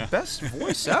 He's got the best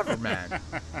voice ever, man.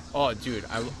 Oh, dude,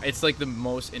 it's like the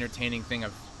most entertaining thing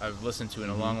I've listened to in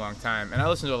a long, long time. And I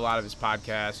listen to a lot of his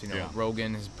podcasts. You know,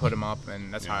 Rogan has put him up,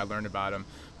 and that's how I learned about him.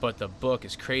 But the book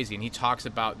is crazy, and he talks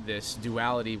about this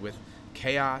duality with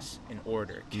chaos and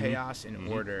order, chaos and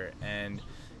order, and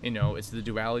you know, it's the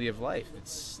duality of life.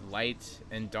 It's light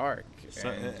and dark,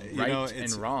 and right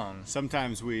and wrong.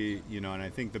 Sometimes we, you know, and I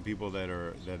think the people that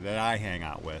I hang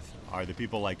out with are the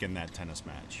people like in that tennis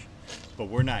match. But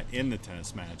we're not in the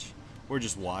tennis match. We're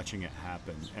just watching it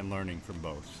happen and learning from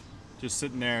both. Just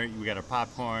sitting there, we got our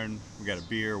popcorn, we got a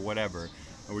beer, whatever,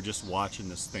 and we're just watching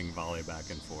this thing volley back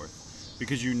and forth.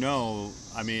 Because you know,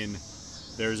 I mean,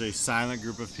 there's a silent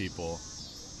group of people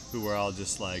who are all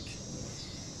just like,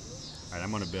 all right, I'm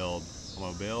going to build,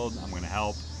 I'm going to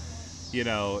help, you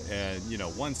know, and, you know,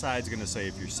 one side's going to say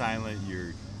if you're silent,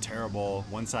 you're terrible.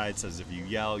 One side says if you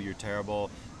yell, you're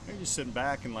terrible. And you're just sitting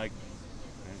back and like,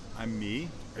 I'm me.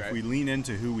 Right. If we lean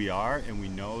into who we are and we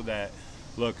know that,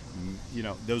 look, you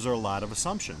know, those are a lot of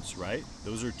assumptions, right?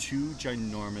 Those are two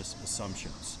ginormous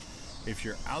assumptions. If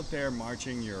you're out there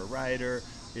marching, you're a writer.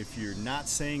 If you're not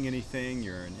saying anything,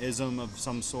 you're an ism of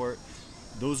some sort.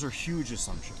 Those are huge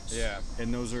assumptions. Yeah.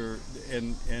 And those are,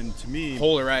 and to me,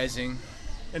 polarizing.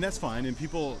 And that's fine. And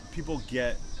people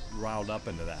get riled up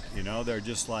into that. You know, they're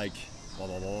just like, blah,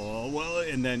 blah, blah, blah.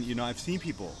 And then, you know, I've seen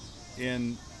people,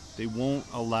 and they won't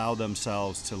allow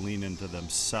themselves to lean into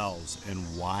themselves and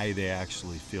why they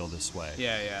actually feel this way.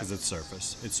 Yeah. Because it's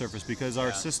surface. It's surface because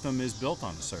our system is built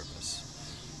on the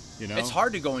surface. You know? It's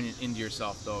hard to go into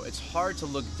yourself, though. It's hard to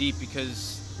look deep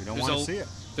because you don't want to see it.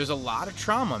 There's a lot of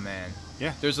trauma, man.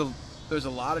 Yeah. There's a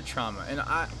lot of trauma, and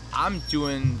I'm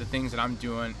doing the things that I'm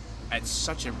doing at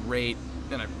such a rate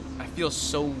that I feel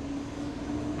so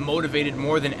motivated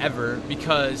more than ever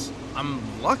because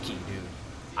I'm lucky, dude.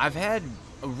 I've had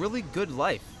a really good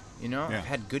life, you know. I've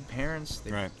had good parents.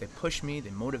 They pushed me.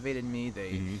 They motivated me.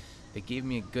 They gave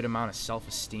me a good amount of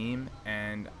self-esteem,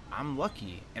 and I'm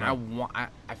lucky. And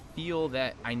I feel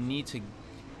that I need to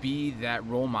be that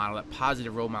role model, that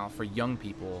positive role model for young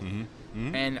people.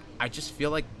 And I just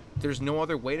feel like there's no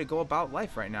other way to go about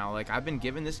life right now. Like, I've been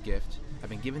given this gift, I've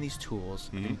been given these tools,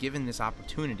 I've been given this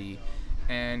opportunity,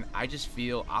 and I just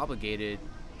feel obligated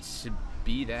to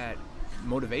be that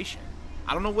motivation.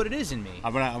 I don't know what it is in me.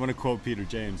 I'm gonna quote Peter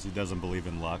James. He doesn't believe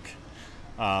in luck,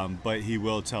 but he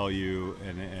will tell you,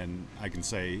 and I can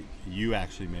say, you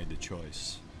actually made the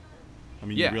choice. I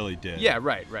mean, you really did. Yeah,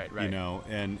 right. You know,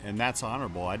 and that's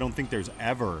honorable. I don't think there's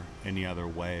ever any other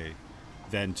way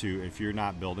than to, if you're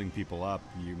not building people up,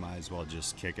 you might as well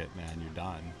just kick it, man. You're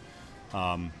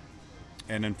done.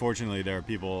 And unfortunately, there are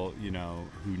people, you know,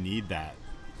 who need that.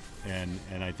 And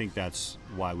I think that's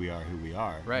why we are who we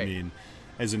are. Right. I mean,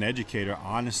 as an educator,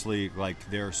 honestly, like,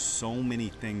 there are so many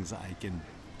things I can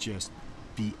just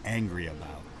be angry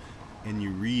about. And you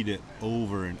read it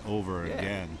over and over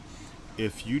again.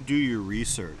 If you do your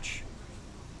research,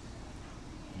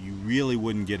 you really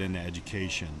wouldn't get into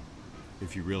education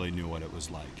if you really knew what it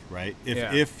was like, right?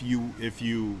 If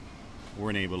you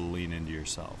weren't able to lean into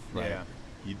yourself, right?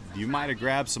 Yeah. You might have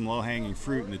grabbed some low-hanging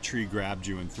fruit and the tree grabbed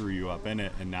you and threw you up in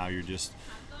it, and now you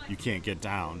can't get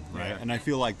down, right? Yeah. And I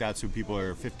feel like that's who people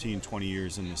are 15, 20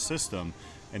 years in the system,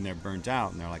 and they're burnt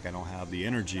out, and they're like, I don't have the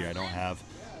energy, I don't have,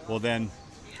 well then,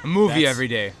 a movie every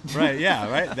day. Right, yeah,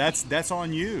 right. That's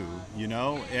on you, you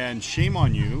know, and shame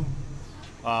on you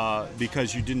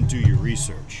because you didn't do your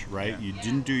research, right? You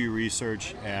didn't do your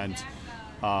research, and,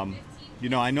 you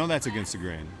know, I know that's against the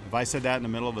grain. If I said that in the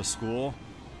middle of a school,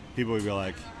 people would be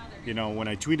like, you know, when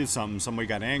I tweeted something, somebody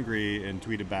got angry and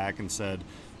tweeted back and said,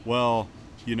 well,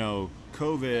 you know,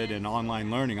 COVID and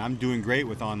online learning, I'm doing great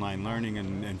with online learning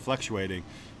and fluctuating,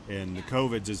 and the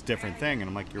COVID's is a different thing. And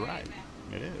I'm like, you're right,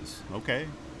 it is. Okay.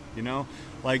 You know,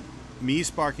 like, me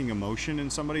sparking emotion in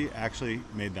somebody actually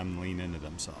made them lean into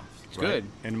themselves. It's good.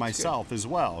 And myself as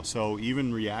well. So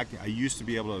even reacting, I used to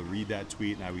be able to read that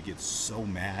tweet and I would get so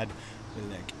mad.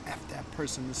 Like, F that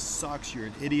person, this sucks, you're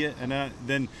an idiot. And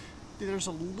then there's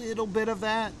a little bit of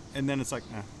that, and then it's like,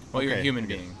 well, you're a human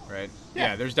being, right?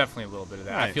 Yeah, there's definitely a little bit of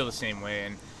that. Right. I feel the same way,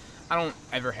 and I don't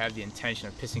ever have the intention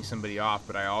of pissing somebody off,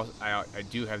 but I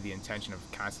do have the intention of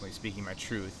constantly speaking my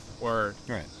truth, or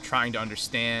trying to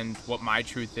understand what my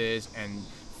truth is and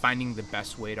finding the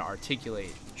best way to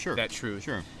articulate that truth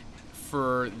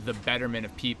for the betterment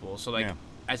of people. So like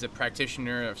as a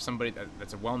practitioner of somebody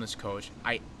that's a wellness coach,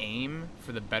 I aim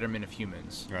for the betterment of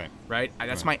humans. Right?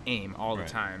 That's my aim all the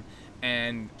time.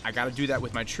 And I got to do that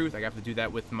with my truth. I have to do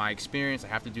that with my experience. I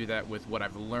have to do that with what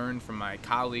I've learned from my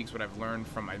colleagues, what I've learned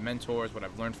from my mentors, what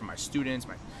I've learned from my students,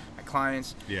 my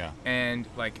clients. And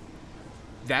like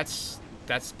that's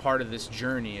part of this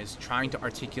journey, is trying to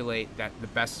articulate that the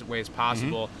best way as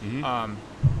possible.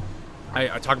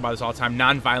 I talk about this all the time.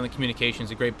 Nonviolent Communication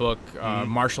is a great book.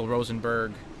 Marshall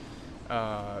Rosenberg.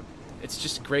 It's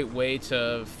just a great way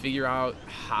to figure out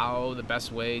how the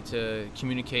best way to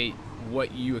communicate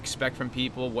what you expect from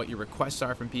people, what your requests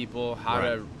are from people, how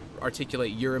to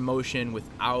articulate your emotion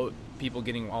without people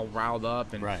getting all riled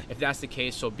up. And if that's the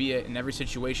case, so be it. And every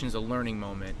situation is a learning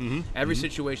moment. Every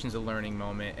situation is a learning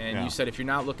moment. And you said if you're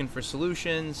not looking for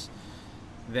solutions,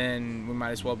 then we might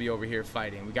as well be over here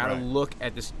fighting. We got to look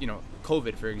at this,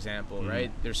 COVID, for example,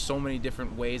 right? There's so many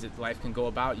different ways that life can go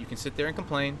about. You can sit there and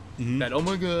complain that, oh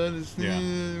my God,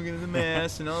 we're getting a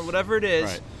mess, whatever it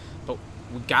is. But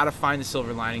we got to find the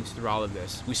silver linings through all of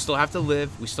this. We still have to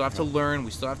live. We still have to learn.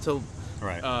 We still have to,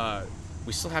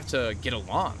 we still have to get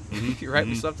along, right?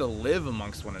 We still have to live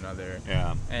amongst one another.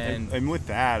 And with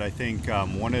that, I think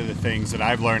one of the things that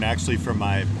I've learned actually from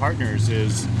my partners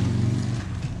is,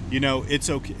 it's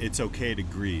okay to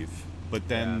grieve, but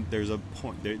then there's a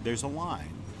point, there's a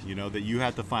line, that you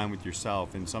have to find with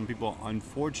yourself. And some people,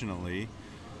 unfortunately,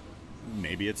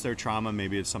 maybe it's their trauma,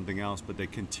 maybe it's something else, but they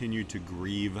continue to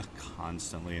grieve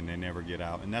constantly and they never get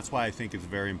out. And that's why I think it's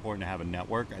very important to have a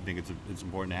network. I think it's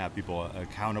important to have people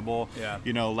accountable.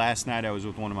 Last night I was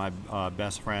with one of my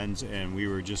best friends, and we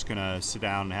were just gonna sit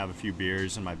down and have a few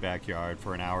beers in my backyard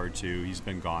for an hour or two. He's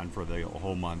been gone for the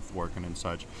whole month working and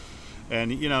such. And,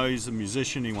 he's a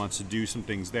musician. He wants to do some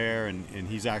things there. And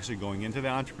he's actually going into the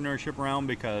entrepreneurship realm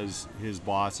because his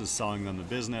boss is selling them the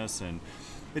business. And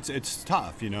it's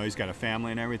tough. He's got a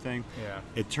family and everything.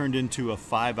 It turned into a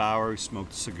 5-hour,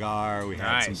 smoked a cigar. We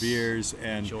had some beers.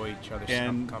 And enjoy each other's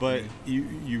company. But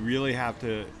you really have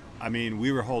to,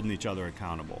 we were holding each other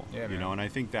accountable. And I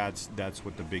think that's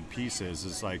what the big piece is.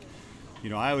 It's like,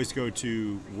 I always go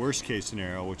to worst case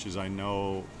scenario, which is, I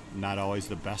know, not always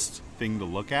the best thing to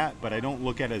look at, but I don't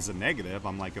look at it as a negative.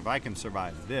 I'm like, if I can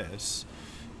survive this,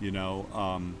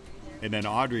 and then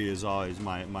Audrey is always,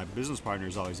 my business partner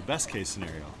is always the best case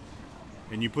scenario.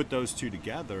 And you put those two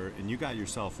together and you got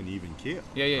yourself an even keel.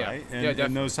 Right?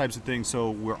 And those types of things.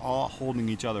 So we're all holding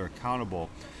each other accountable.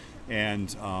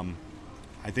 And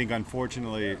I think,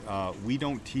 unfortunately, we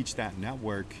don't teach that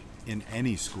network in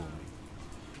any schooling.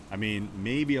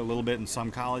 Maybe a little bit in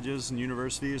some colleges and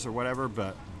universities or whatever,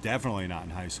 but definitely not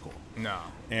in high school. No.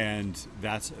 And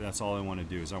that's all I want to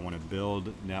do, is I want to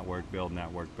build network.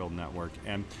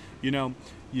 And,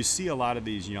 you see a lot of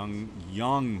these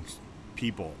young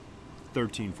people,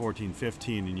 13, 14,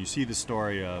 15, and you see the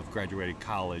story of graduated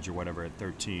college or whatever at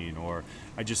 13. Or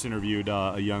I just interviewed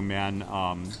a young man,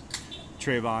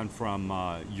 Trayvon, from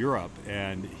Europe,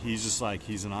 and he's just like,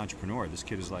 he's an entrepreneur. This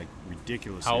kid is like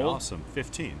ridiculously awesome.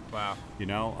 15. Wow.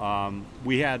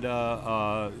 We had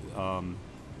Daryl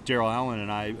Allen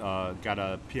and I got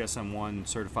a PSM1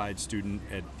 certified student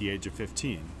at the age of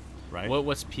 15. Right.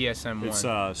 What's PSM1? It's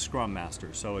a Scrum Master,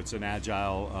 so it's an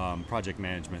agile project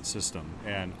management system,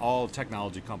 and all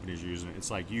technology companies are using it. It's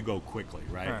like you go quickly,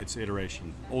 right? It's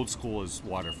iteration. Old school is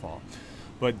waterfall.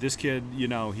 But this kid, he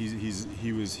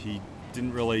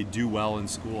didn't really do well in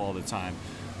school all the time.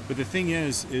 But the thing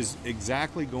is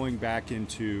exactly going back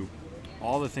into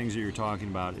all the things that you're talking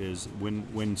about, is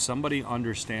when somebody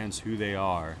understands who they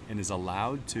are and is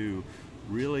allowed to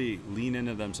really lean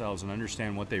into themselves and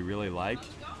understand what they really like,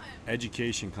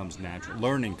 education comes natural,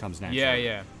 learning comes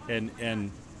natural.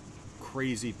 And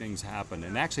crazy things happen.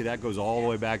 And actually that goes all the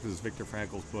way back to this Viktor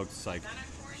Frankl's book. It's like,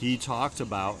 he talked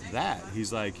about that.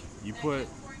 He's like, you put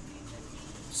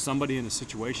somebody in a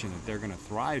situation that they're going to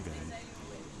thrive in,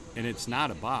 and it's not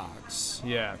a box.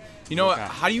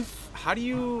 How do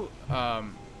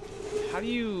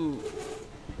you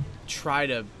try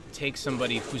to take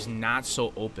somebody who's not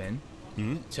so open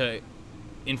to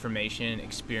information,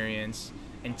 experience,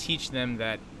 and teach them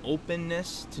that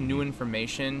openness to new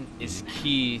information is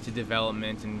key to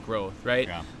development and growth, right?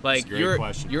 Like you're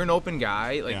an open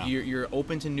guy, like you're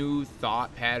open to new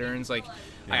thought patterns. Like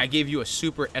I gave you a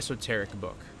super esoteric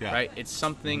book, right? It's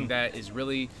something that is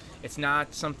really, it's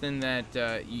not something that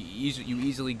you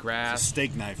easily grasp. It's a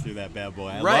steak knife through that bad boy.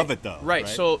 I love it though. Right.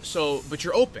 So, but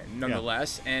you're open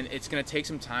nonetheless, and it's gonna take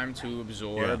some time to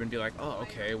absorb and be like, oh,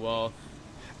 okay, well,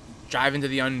 drive into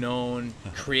the unknown,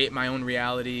 create my own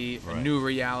reality, a new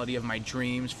reality of my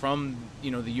dreams from, you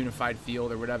know, the unified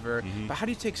field or whatever. But how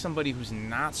do you take somebody who's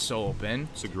not so open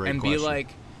and be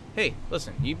like, hey,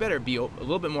 listen, you better be a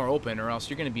little bit more open or else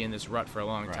you're going to be in this rut for a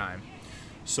long time?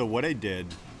 So what I did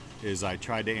is I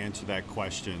tried to answer that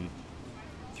question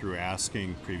through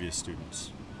asking previous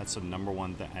students. That's the number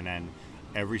one thing. And then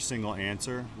every single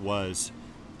answer was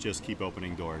just keep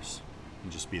opening doors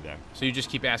and just be there. So you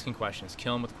just keep asking questions,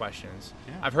 kill them with questions.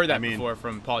 Yeah. I've heard that before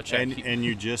from Paul Chek. And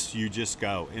you just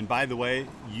go. And by the way,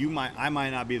 I might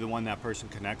not be the one that person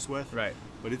connects with. Right.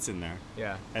 But it's in there.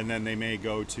 Yeah. And then they may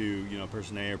go to, you know,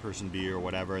 person A or person B or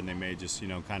whatever, and they may just, you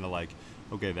know, kind of like,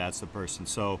 okay, that's the person.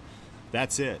 So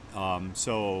that's it.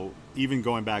 So even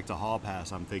going back to Hall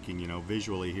Pass, I'm thinking, you know,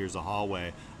 visually, here's a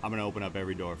hallway. I'm going to open up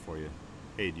every door for you.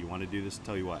 Hey, do you want to do this?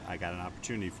 Tell you what, I got an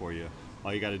opportunity for you.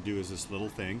 All you got to do is this little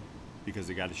thing, because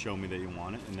they got to show me that you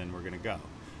want it, and then we're going to go,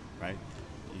 right?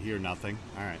 You hear nothing.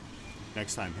 All right.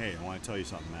 Next time, hey, I want to tell you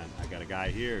something, man. I got a guy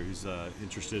here who's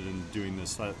interested in doing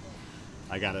this.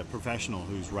 I got a professional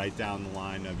who's right down the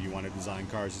line of, you want to design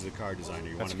cars as a car designer.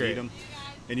 You want to meet him,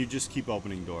 and you just keep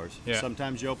opening doors. Yeah.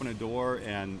 Sometimes you open a door,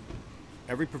 and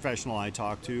every professional I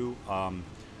talk to,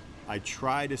 I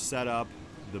try to set up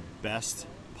the best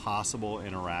possible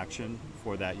interaction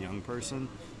for that young person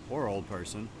or old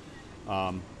person.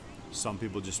 Some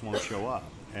people just won't show up,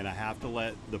 and I have to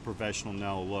let the professional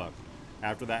know, look,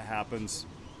 after that happens,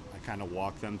 I kind of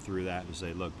walk them through that and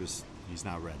say, look, he's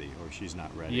not ready, or she's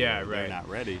not ready. Yeah, or they're not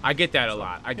ready. I get that a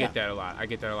lot. I get that a lot.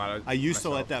 I used to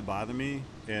let that bother me,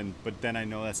 but then I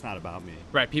know that's not about me.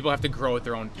 Right. People have to grow at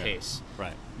their own pace. Yeah.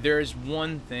 Right. There's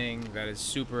one thing that is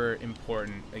super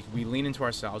important. Like, we lean into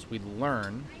ourselves, we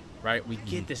learn, right? We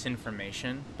get this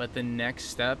information, but the next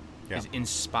step is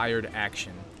inspired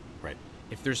action. Right.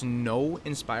 If there's no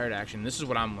inspired action, this is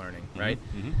what I'm learning, right?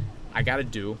 I gotta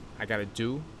do.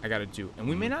 And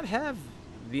we may not have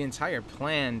the entire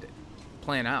plan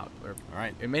out, or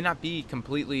it may not be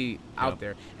completely out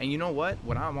there. And you know what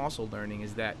I'm also learning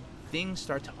is that things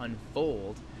start to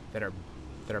unfold that are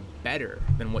better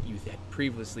than what you had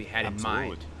previously had in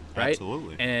mind, right?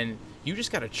 Absolutely. And you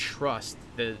just got to trust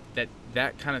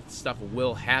that kind of stuff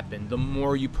will happen the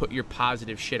more you put your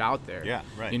positive shit out there. Yeah,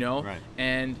 right. You know? Right.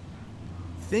 And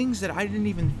things that I didn't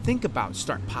even think about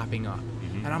start popping up.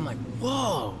 And I'm like,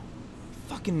 whoa,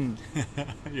 fucking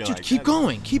just like, keep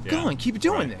going, keep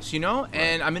doing this, you know? Right.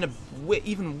 And I'm in a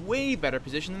even way better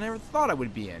position than I ever thought I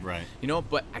would be in. Right. You know,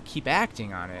 but I keep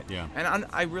acting on it. Yeah. And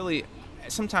I really,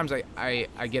 sometimes I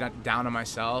get down on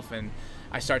myself, and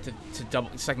I start to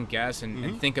double second guess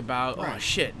and think about, oh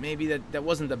shit, maybe that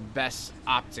wasn't the best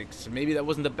optics, or maybe that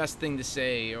wasn't the best thing to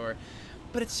say,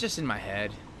 but it's just in my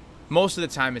head. Most of the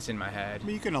time it's in my head. I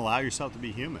mean, you can allow yourself to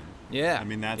be human. Yeah. I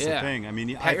mean, that's the thing. I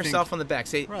mean, pat yourself on the back.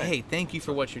 Say, hey, thank you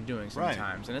for what you're doing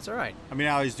sometimes, and it's all right. I mean,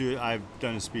 I've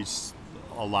done a speech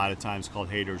a lot of times called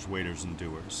haters, waiters, and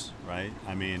doers, right?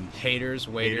 I mean, haters,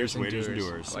 waiters, and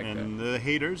doers. Like and the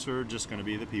haters are just going to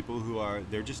be the people who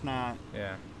they're just not.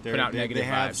 Yeah. Put out negative vibes.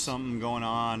 They have something going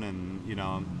on, and you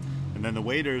know, and then the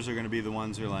waiters are going to be the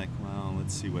ones who are like, well,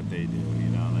 let's see what they do, you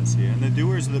know, let's see. And the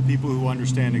doers are the people who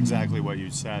understand exactly what you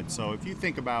said. So if you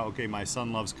think about, okay, my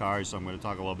son loves cars, so I'm going to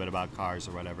talk a little bit about cars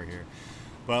or whatever here.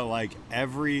 But like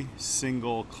every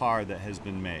single car that has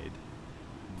been made,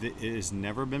 it has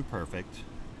never been perfect.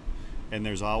 And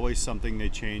there's always something they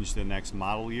change the next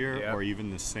model year or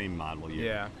even the same model year.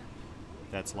 Yeah.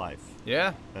 That's life.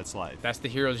 Yeah. That's life. That's the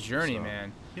hero's journey,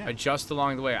 man. Yeah. Adjust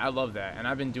along the way. I love that. And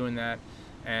I've been doing that.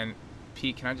 And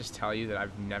Pete, can I just tell you that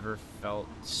I've never felt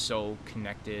so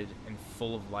connected and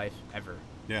full of life ever.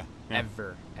 Yeah.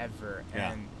 Ever.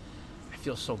 And I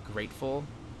feel so grateful.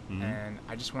 And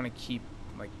I just want to keep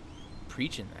like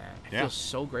preaching that. I feel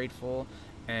so grateful,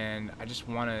 and I just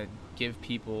want to give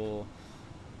people,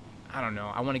 I don't know,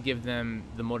 I want to give them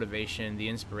the motivation, the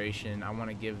inspiration. I want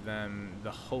to give them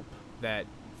the hope that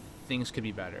things could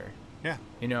be better. Yeah.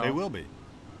 You know, they will be.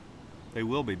 They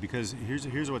will be, because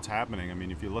here's what's happening. I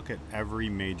mean, if you look at every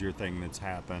major thing that's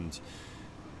happened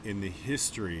in the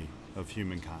history of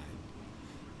humankind,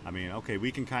 I mean, okay,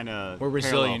 we can kind of we're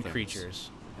resilient creatures.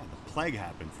 Yeah, the plague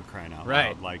happened, for crying out right.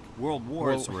 loud. Like world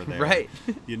wars were there. Right.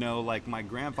 You know, like my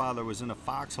grandfather was in a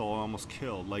foxhole and almost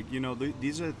killed. Like, you know,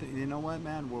 these are you know what,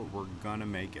 man, we're gonna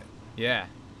make it. Yeah.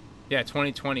 Yeah,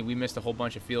 2020, we missed a whole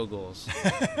bunch of field goals.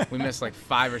 We missed like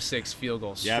 5 or 6 field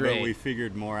goals straight. Yeah, but we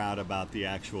figured more out about the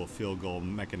actual field goal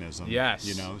mechanism. Yes.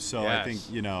 You know, so I think,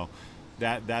 you know,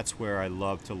 that's where I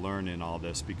love to learn in all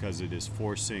this, because it is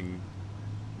forcing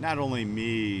not only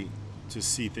me to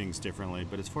see things differently,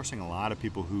 but it's forcing a lot of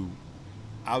people who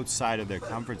outside of their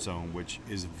comfort zone, which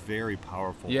is very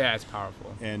powerful. Yeah, it's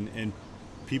powerful. And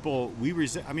people,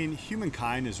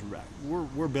 humankind is,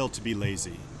 we're built to be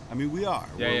lazy. I mean, we are.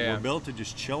 We're built to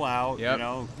just chill out,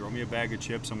 throw me a bag of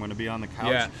chips, I'm going to be on the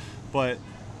couch. Yeah. But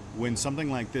when something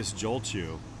like this jolts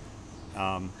you,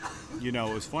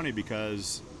 it was funny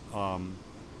because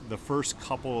the first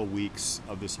couple of weeks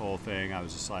of this whole thing, I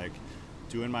was just like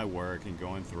doing my work and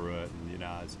going through it, and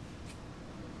I was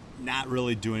not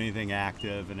really doing anything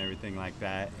active and everything like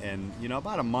that. And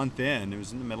about a month in, it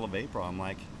was in the middle of April, I'm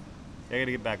like, I got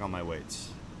to get back on my weights,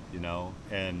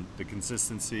 and the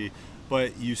consistency.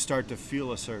 But you start to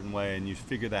feel a certain way, and you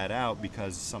figure that out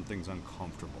because something's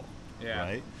uncomfortable. Yeah.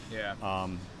 Right. Yeah.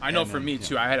 I know for me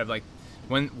too. I had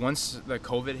once the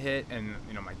COVID hit, and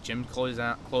my gym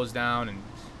closed down, and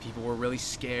people were really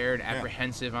scared,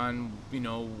 apprehensive on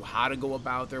how to go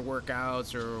about their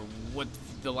workouts or what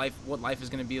life is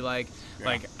going to be like. Yeah.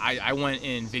 Like I went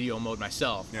in video mode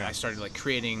myself. Yeah. I started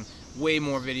creating way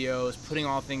more videos, putting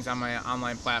all things on my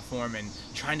online platform, and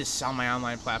trying to sell my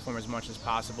online platform as much as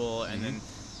possible, and then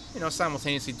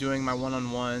simultaneously doing my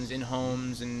one-on-ones in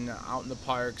homes and out in the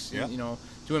parks, and,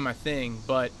 doing my thing.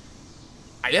 But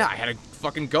I had to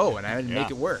fucking go, and I had to make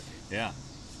it work. Yeah.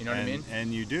 You know what I mean?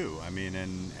 And you do. I mean,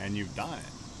 and you've done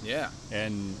it. Yeah.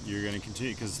 And you're going to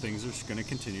continue, because things are going to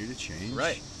continue to change.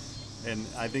 Right. And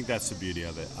I think that's the beauty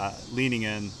of it. Leaning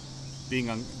in,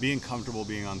 being comfortable,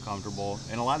 being uncomfortable.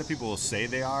 And a lot of people will say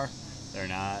they are, they're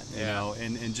not,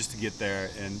 and just to get there.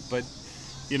 But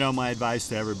my advice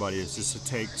to everybody is just to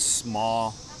take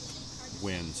small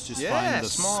wins. Just find the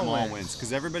small wins.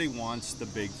 Because everybody wants the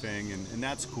big thing, and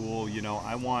that's cool.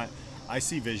 I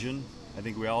see vision. I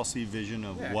think we all see vision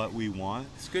of what we want.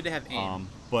 It's good to have aim.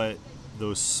 But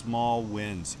those small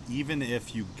wins, even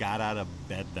if you got out of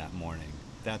bed that morning,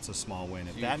 that's a small win.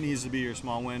 If that needs to be your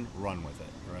small win, run with it.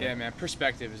 Right? Yeah, man.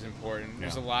 Perspective is important.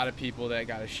 There's a lot of people that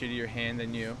got a shittier hand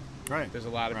than you. Right. There's a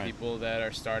lot of people that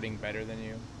are starting better than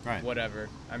you. Right. Whatever.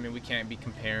 I mean, we can't be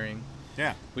comparing.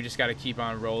 Yeah. We just got to keep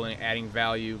on rolling, adding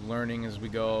value, learning as we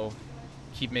go,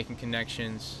 keep making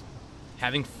connections,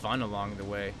 having fun along the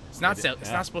way. It's not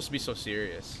supposed to be so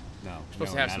serious. No. We're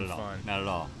supposed to have some fun. Not at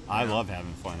all. I love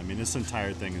having fun. I mean, this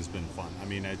entire thing has been fun. I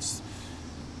mean,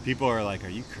 people are like, "Are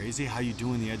you crazy? How you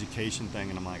doing the education thing?"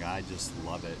 And I'm like, "I just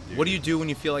love it, dude." What do you do when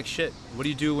you feel like shit? What do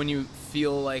you do when you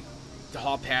feel like the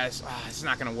hall pass, it's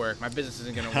not going to work. My business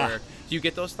isn't going to work. Do you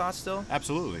get those thoughts still?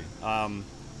 Absolutely.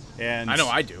 And I know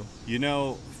I do.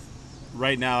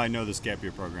 Right now I know this gap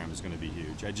year program is going to be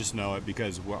huge. I just know it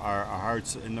because our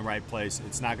heart's in the right place.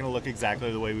 It's not going to look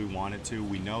exactly the way we want it to.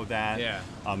 We know that. Yeah.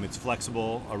 It's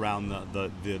flexible around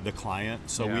the client,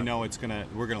 so we know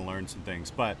we're going to learn some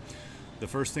things. But the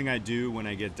first thing I do when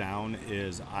I get down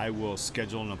is I will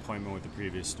schedule an appointment with the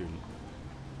previous student.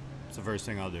 It's the first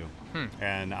thing I'll do.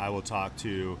 And I will talk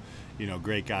to,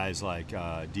 great guys like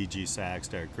DG Sachs,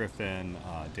 Derek Griffin,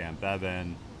 Dan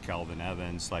Bevan, Kelvin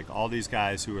Evans, like all these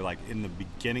guys who are in the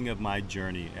beginning of my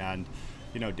journey. And,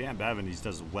 Dan Bevan, he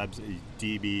does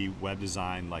DB, web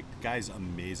design. The guy's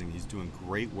amazing. He's doing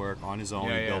great work on his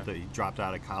own. He built it. He dropped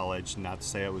out of college. Not to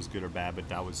say it was good or bad, but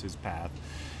that was his path.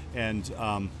 And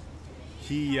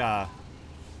he,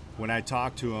 when I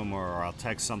talk to him or I'll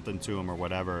text something to him or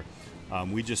whatever,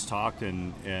 we just talked,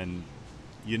 and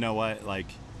you know what?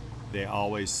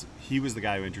 He was the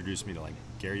guy who introduced me to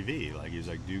Gary Vee. He was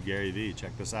like, do Gary Vee,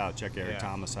 check this out, check Eric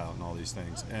Thomas out, and all these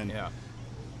things.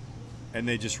 And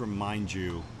they just remind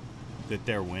you that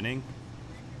they're winning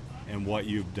and what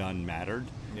you've done mattered.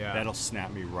 Yeah. That'll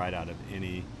snap me right out of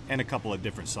and a couple of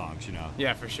different songs,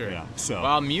 Yeah, for sure. Yeah. So.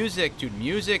 Well, music,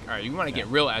 all right, you want to get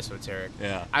real esoteric.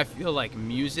 Yeah. I feel like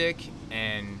music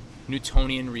and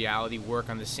Newtonian reality work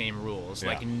on the same rules.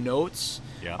 Yeah. Notes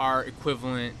are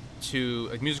equivalent to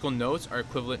musical notes are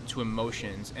equivalent to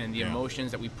emotions, and the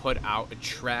emotions that we put out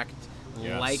attract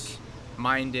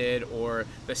like-minded or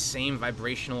the same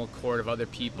vibrational accord of other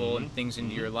people and things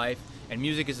into your life. And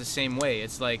music is the same way.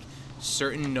 It's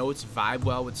certain notes vibe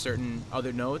well with certain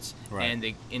other notes, and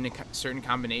they, in a certain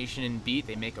combination and beat,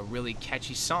 they make a really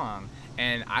catchy song.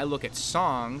 And I look at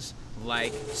songs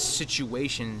like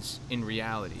situations in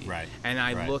reality, and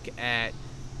I look at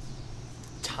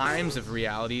times of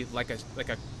reality like a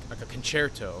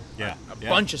concerto, a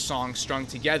bunch of songs strung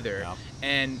together,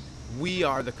 and we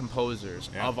are the composers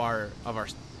of our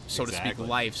so to speak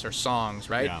lives or songs,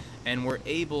 right? And we're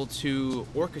able to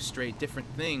orchestrate different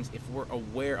things if we're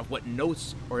aware of what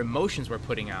notes or emotions we're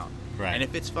putting out. And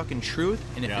if it's fucking truth,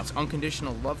 and if it's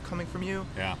unconditional love coming from you,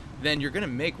 then you're gonna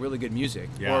make really good music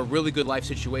or a really good life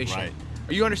situation.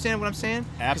 Are you understand what I'm saying?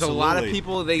 Absolutely. Because a lot of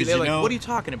people, they're like, know, what are you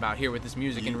talking about here with this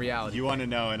music in reality? You want to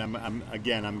know, and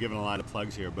I'm giving a lot of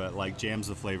plugs here, but like Jams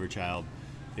the Flavor Child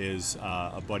is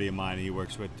a buddy of mine. He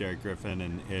works with Derek Griffin,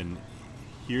 and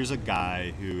here's a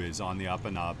guy who is on the up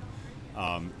and up,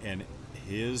 and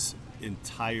his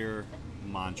entire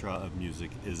mantra of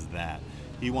music is that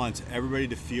he wants everybody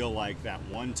to feel like that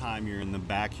one time you're in the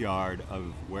backyard of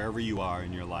wherever you are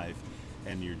in your life,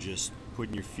 and you're just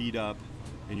putting your feet up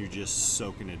and you're just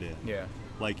soaking it in. Yeah.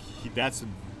 Like that's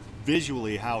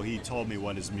visually how he told me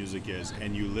what his music is.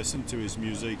 And you listen to his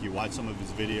music, you watch some of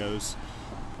his videos,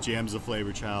 Jams the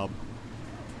Flavor Child,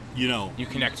 you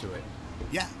connect to it.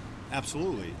 Yeah,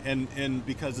 absolutely. And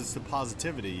because it's the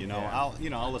positivity, Yeah.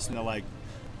 I'll listen to like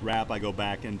rap, I go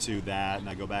back into that, and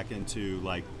I go back into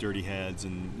like Dirty Heads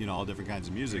and all different kinds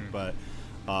of music, but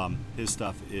his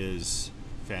stuff is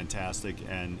fantastic,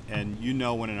 and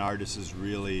when an artist is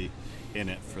really in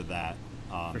it for that.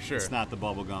 For sure. It's not the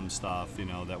bubblegum stuff,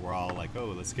 that we're all like,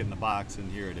 oh, let's get in the box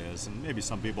and here it is. And maybe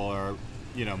some people are,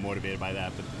 motivated by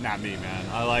that, but not me, man.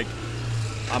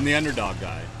 I'm the underdog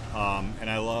guy.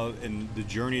 And the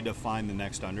journey to find the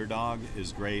next underdog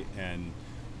is great, and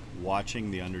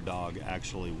watching the underdog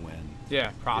actually win.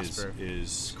 Yeah, prosper.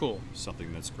 Is cool.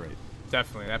 Something that's great.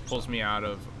 Definitely. That pulls me out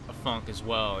of a funk as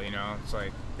well, It's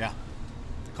like... Yeah.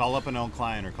 Call up an old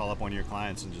client or call up one of your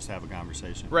clients and just have a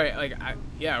conversation. Right,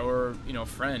 or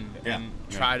friend, and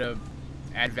try to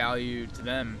add value to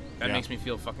them. That makes me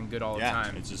feel fucking good all the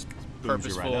time. It just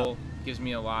purposeful, you right up. Gives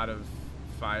me a lot of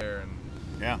fire,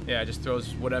 and it just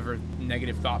throws whatever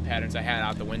negative thought patterns I had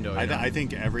out the window. I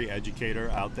think every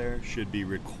educator out there should be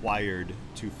required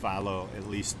to follow at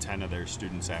least 10 of their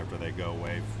students after they go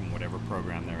away from whatever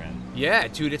program they're in. Yeah,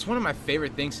 dude, it's one of my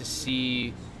favorite things to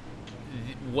see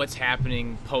what's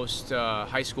happening post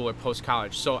high school or post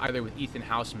college. So either with Ethan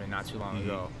Hausman not too long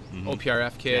ago,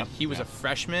 OPRF kid, he was a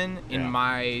freshman in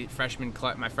my freshman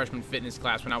fitness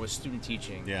class when I was student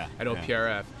teaching at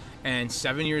OPRF, and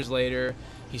 7 years later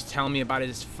he's telling me about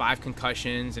his 5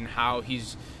 concussions and how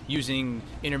he's using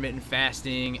intermittent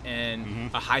fasting and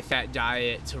a high-fat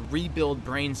diet to rebuild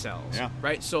brain cells,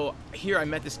 right? So here I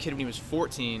met this kid when he was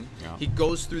 14. He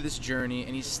goes through this journey,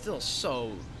 and he's still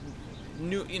so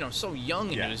new, so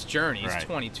young in his journey. He's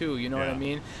 22, you know what I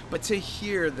mean? But to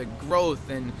hear the growth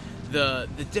and the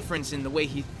difference in the way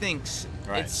he thinks,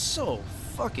 it's so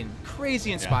fucking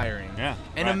crazy inspiring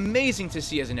and amazing to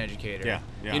see as an educator.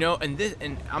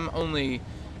 And I'm only,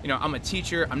 I'm a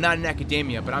teacher. I'm not in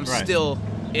academia, but I'm still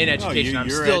in education. I'm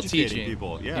still teaching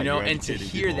people. And to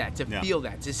hear that, to feel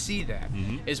that, to see that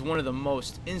is one of the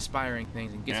most inspiring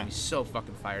things, and gets me so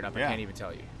fucking fired up. I can't even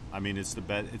tell you. I mean, it's the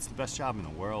best job in the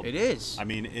world. It is. I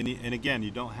mean, and again,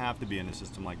 you don't have to be in a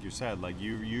system like you said. Like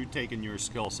you taking your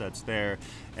skill sets there,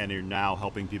 and you're now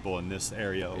helping people in this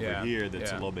area over here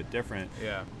that's a little bit different.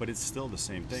 Yeah. But it's still the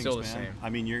same things, still man. The same. I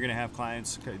mean, you're gonna have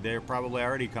clients. They're probably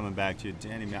already coming back to you,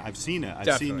 Danny. Man, I've seen it. I've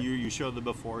Definitely. seen you. You show the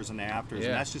befores and the afters,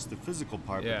 and that's just the physical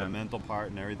part, but the mental part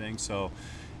and everything. So.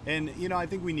 And I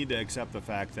think we need to accept the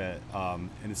fact that, and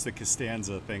it's the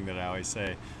Costanza thing that I always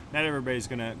say. Not everybody's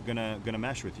gonna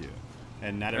mesh with you,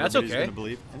 and not everybody's gonna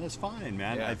believe, and that's fine,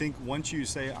 man. I think once you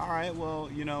say, all right, well,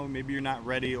 maybe you're not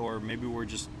ready, or maybe we're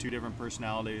just 2 different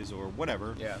personalities, or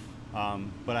whatever. Yeah.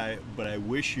 But I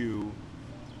wish you,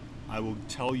 I will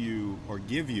tell you or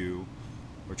give you,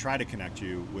 or try to connect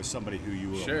you with somebody who you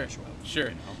will mesh with.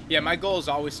 Sure. Yeah, my goal is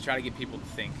always to try to get people to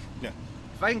think. Yeah.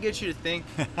 If I can get you to think.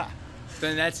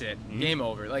 Then that's it. Game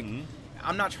over. Like,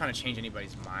 I'm not trying to change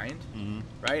anybody's mind,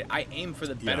 right? I aim for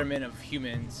the betterment of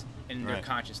humans and their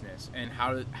consciousness, and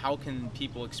how can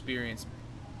people experience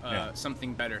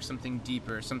something better, something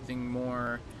deeper, something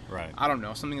more, I don't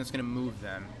know, something that's going to move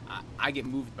them. I get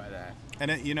moved by that.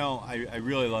 And, I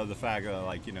really love the fact that,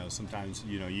 like, sometimes,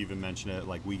 you even mention it,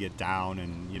 like, we get down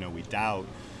and, we doubt.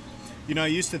 I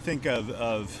used to think of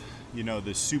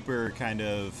the super kind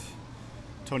of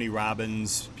Tony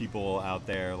Robbins people out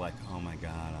there, like, oh my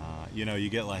God, you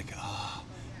get like,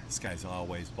 this guy's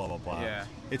always blah blah blah. Yeah.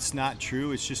 It's not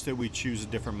true. It's just that we choose a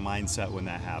different mindset when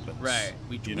that happens. Right.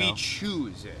 We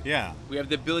choose it. Yeah. We have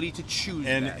the ability to choose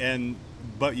that.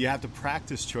 But you have to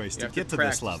practice choice to get to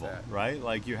this level, right?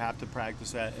 Like you have to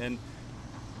practice that, and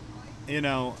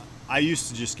I used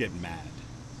to just get mad.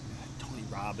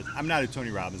 Robbins. I'm not a Tony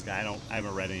Robbins guy. I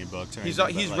haven't read any books. Or he's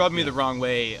anything, rubbed me the wrong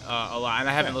way a lot, and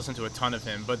I haven't listened to a ton of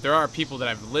him. But there are people that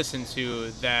I've listened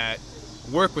to that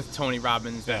work with Tony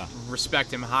Robbins that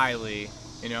respect him highly.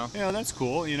 Yeah, that's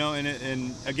cool.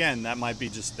 And again, that might be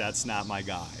just that's not my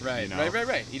guy. Right.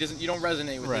 Right. You don't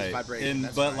resonate with his vibration.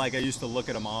 But fine. Like I used to look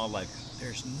at them all like,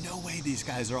 there's no way these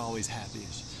guys are always happy.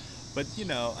 But,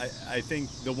 I think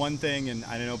the one thing, and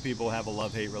I know people have a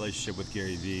love-hate relationship with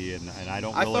Gary Vee, and I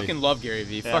don't really... I fucking love Gary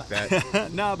Vee. Yeah. Fuck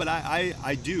that. No, but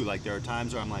I do. Like, there are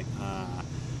times where I'm like,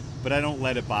 but I don't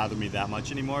let it bother me that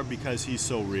much anymore because he's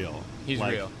so real. He's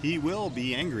real. He will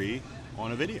be angry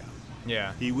on a video.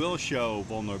 Yeah. He will show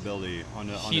vulnerability on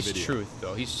a video. He's truth,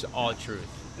 though. He's all truth.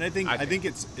 And I think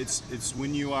it's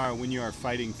when you are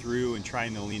fighting through and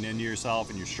trying to lean into yourself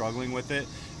and you're struggling with it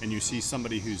and you see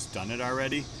somebody who's done it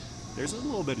already, there's a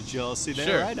little bit of jealousy there,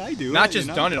 sure. right? I do. Not just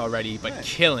done it already, but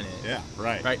killing it. Yeah,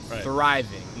 right.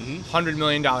 Thriving. $100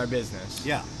 million business.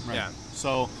 Yeah, right. Yeah.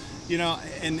 So,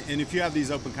 and if you have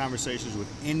these open conversations with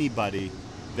anybody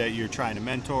that you're trying to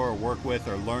mentor or work with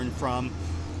or learn from,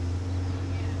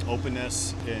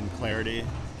 openness and clarity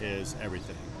is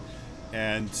everything.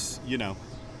 And,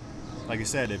 like I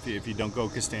said, if you don't go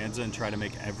Costanza and try to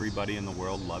make everybody in the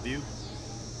world love you,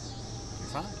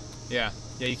 you're fine. Yeah,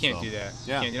 you can't do that.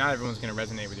 Yeah. Not everyone's going to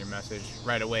resonate with your message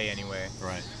right away anyway.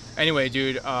 Right. Anyway,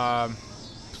 dude, plug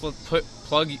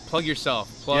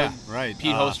yourself. Plug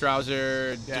Pete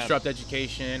Hostrawser, Disrupt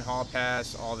Education, Hall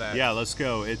Pass, all that. Yeah, let's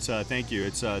go. It's thank you.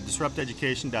 It's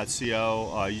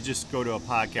disrupteducation.co. You just go to a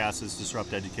podcast. It's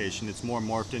Disrupt Education. It's more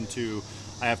morphed into.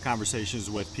 I have conversations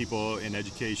with people in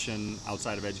education,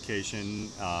 outside of education.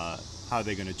 How are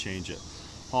they going to change it?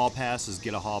 Hall Pass is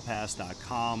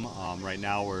getahallpass.com. Right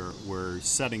now we're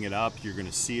setting it up. You're going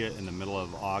to see it in the middle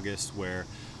of August where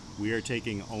we are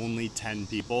taking only 10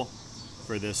 people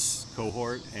for this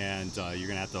cohort, and you're going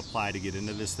to have to apply to get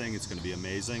into this thing. It's going to be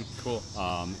amazing. Cool.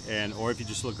 Or if you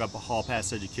just look up a Hall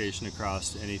Pass Education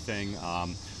across anything,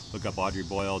 look up Audrey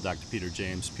Boyle, Dr. Peter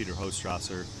James, Peter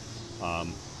Hostrawser.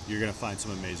 You're going to find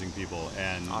some amazing people,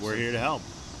 and awesome. We're here to help.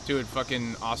 Dude,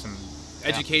 fucking awesome.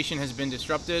 Education has been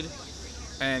disrupted,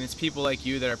 and it's people like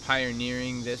you that are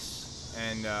pioneering this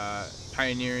and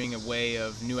pioneering a way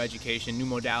of new education, new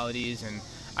modalities, and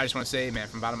I just want to say, man,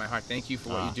 from the bottom of my heart, thank you for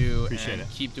what you do. Appreciate it.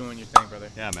 Keep doing your thing, brother.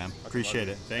 Yeah, man. Appreciate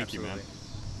it. Thank you, man.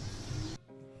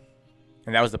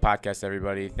 And that was the podcast,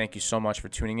 everybody. Thank you so much for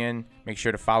tuning in. Make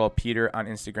sure to follow Peter on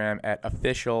Instagram at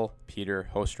official Peter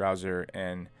Hostrawser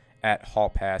and at Hall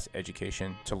Pass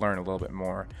Education to learn a little bit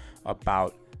more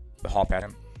about the Hall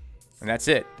Pass. And that's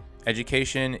it.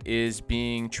 Education is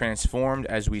being transformed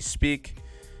as we speak.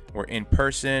 We're in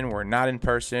person. We're not in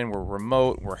person. We're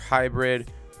remote. We're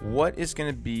hybrid. What is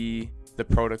going to be the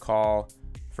protocol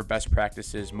for best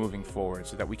practices moving forward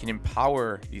so that we can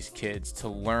empower these kids to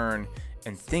learn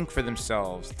and think for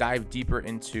themselves, dive deeper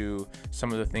into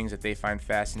some of the things that they find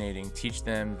fascinating, teach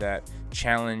them that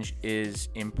challenge is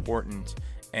important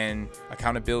and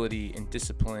accountability and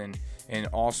discipline and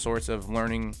all sorts of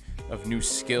learning of new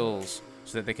skills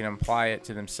so that they can apply it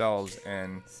to themselves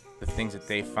and the things that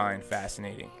they find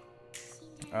fascinating.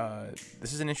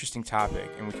 This is an interesting topic,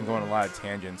 and we can go on a lot of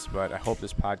tangents, but I hope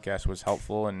this podcast was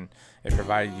helpful and it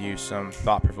provided you some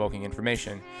thought-provoking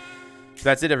information. So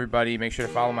that's it, everybody. Make sure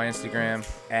to follow my Instagram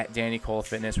at Danny Cola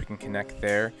Fitness. We can connect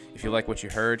there. If you like what you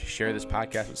heard, share this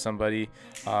podcast with somebody,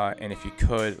 and if you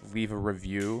could, leave a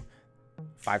review,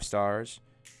 5 stars,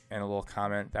 and a little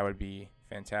comment. That would be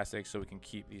fantastic so we can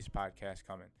keep these podcasts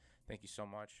coming. Thank you so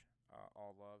much.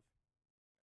 All love.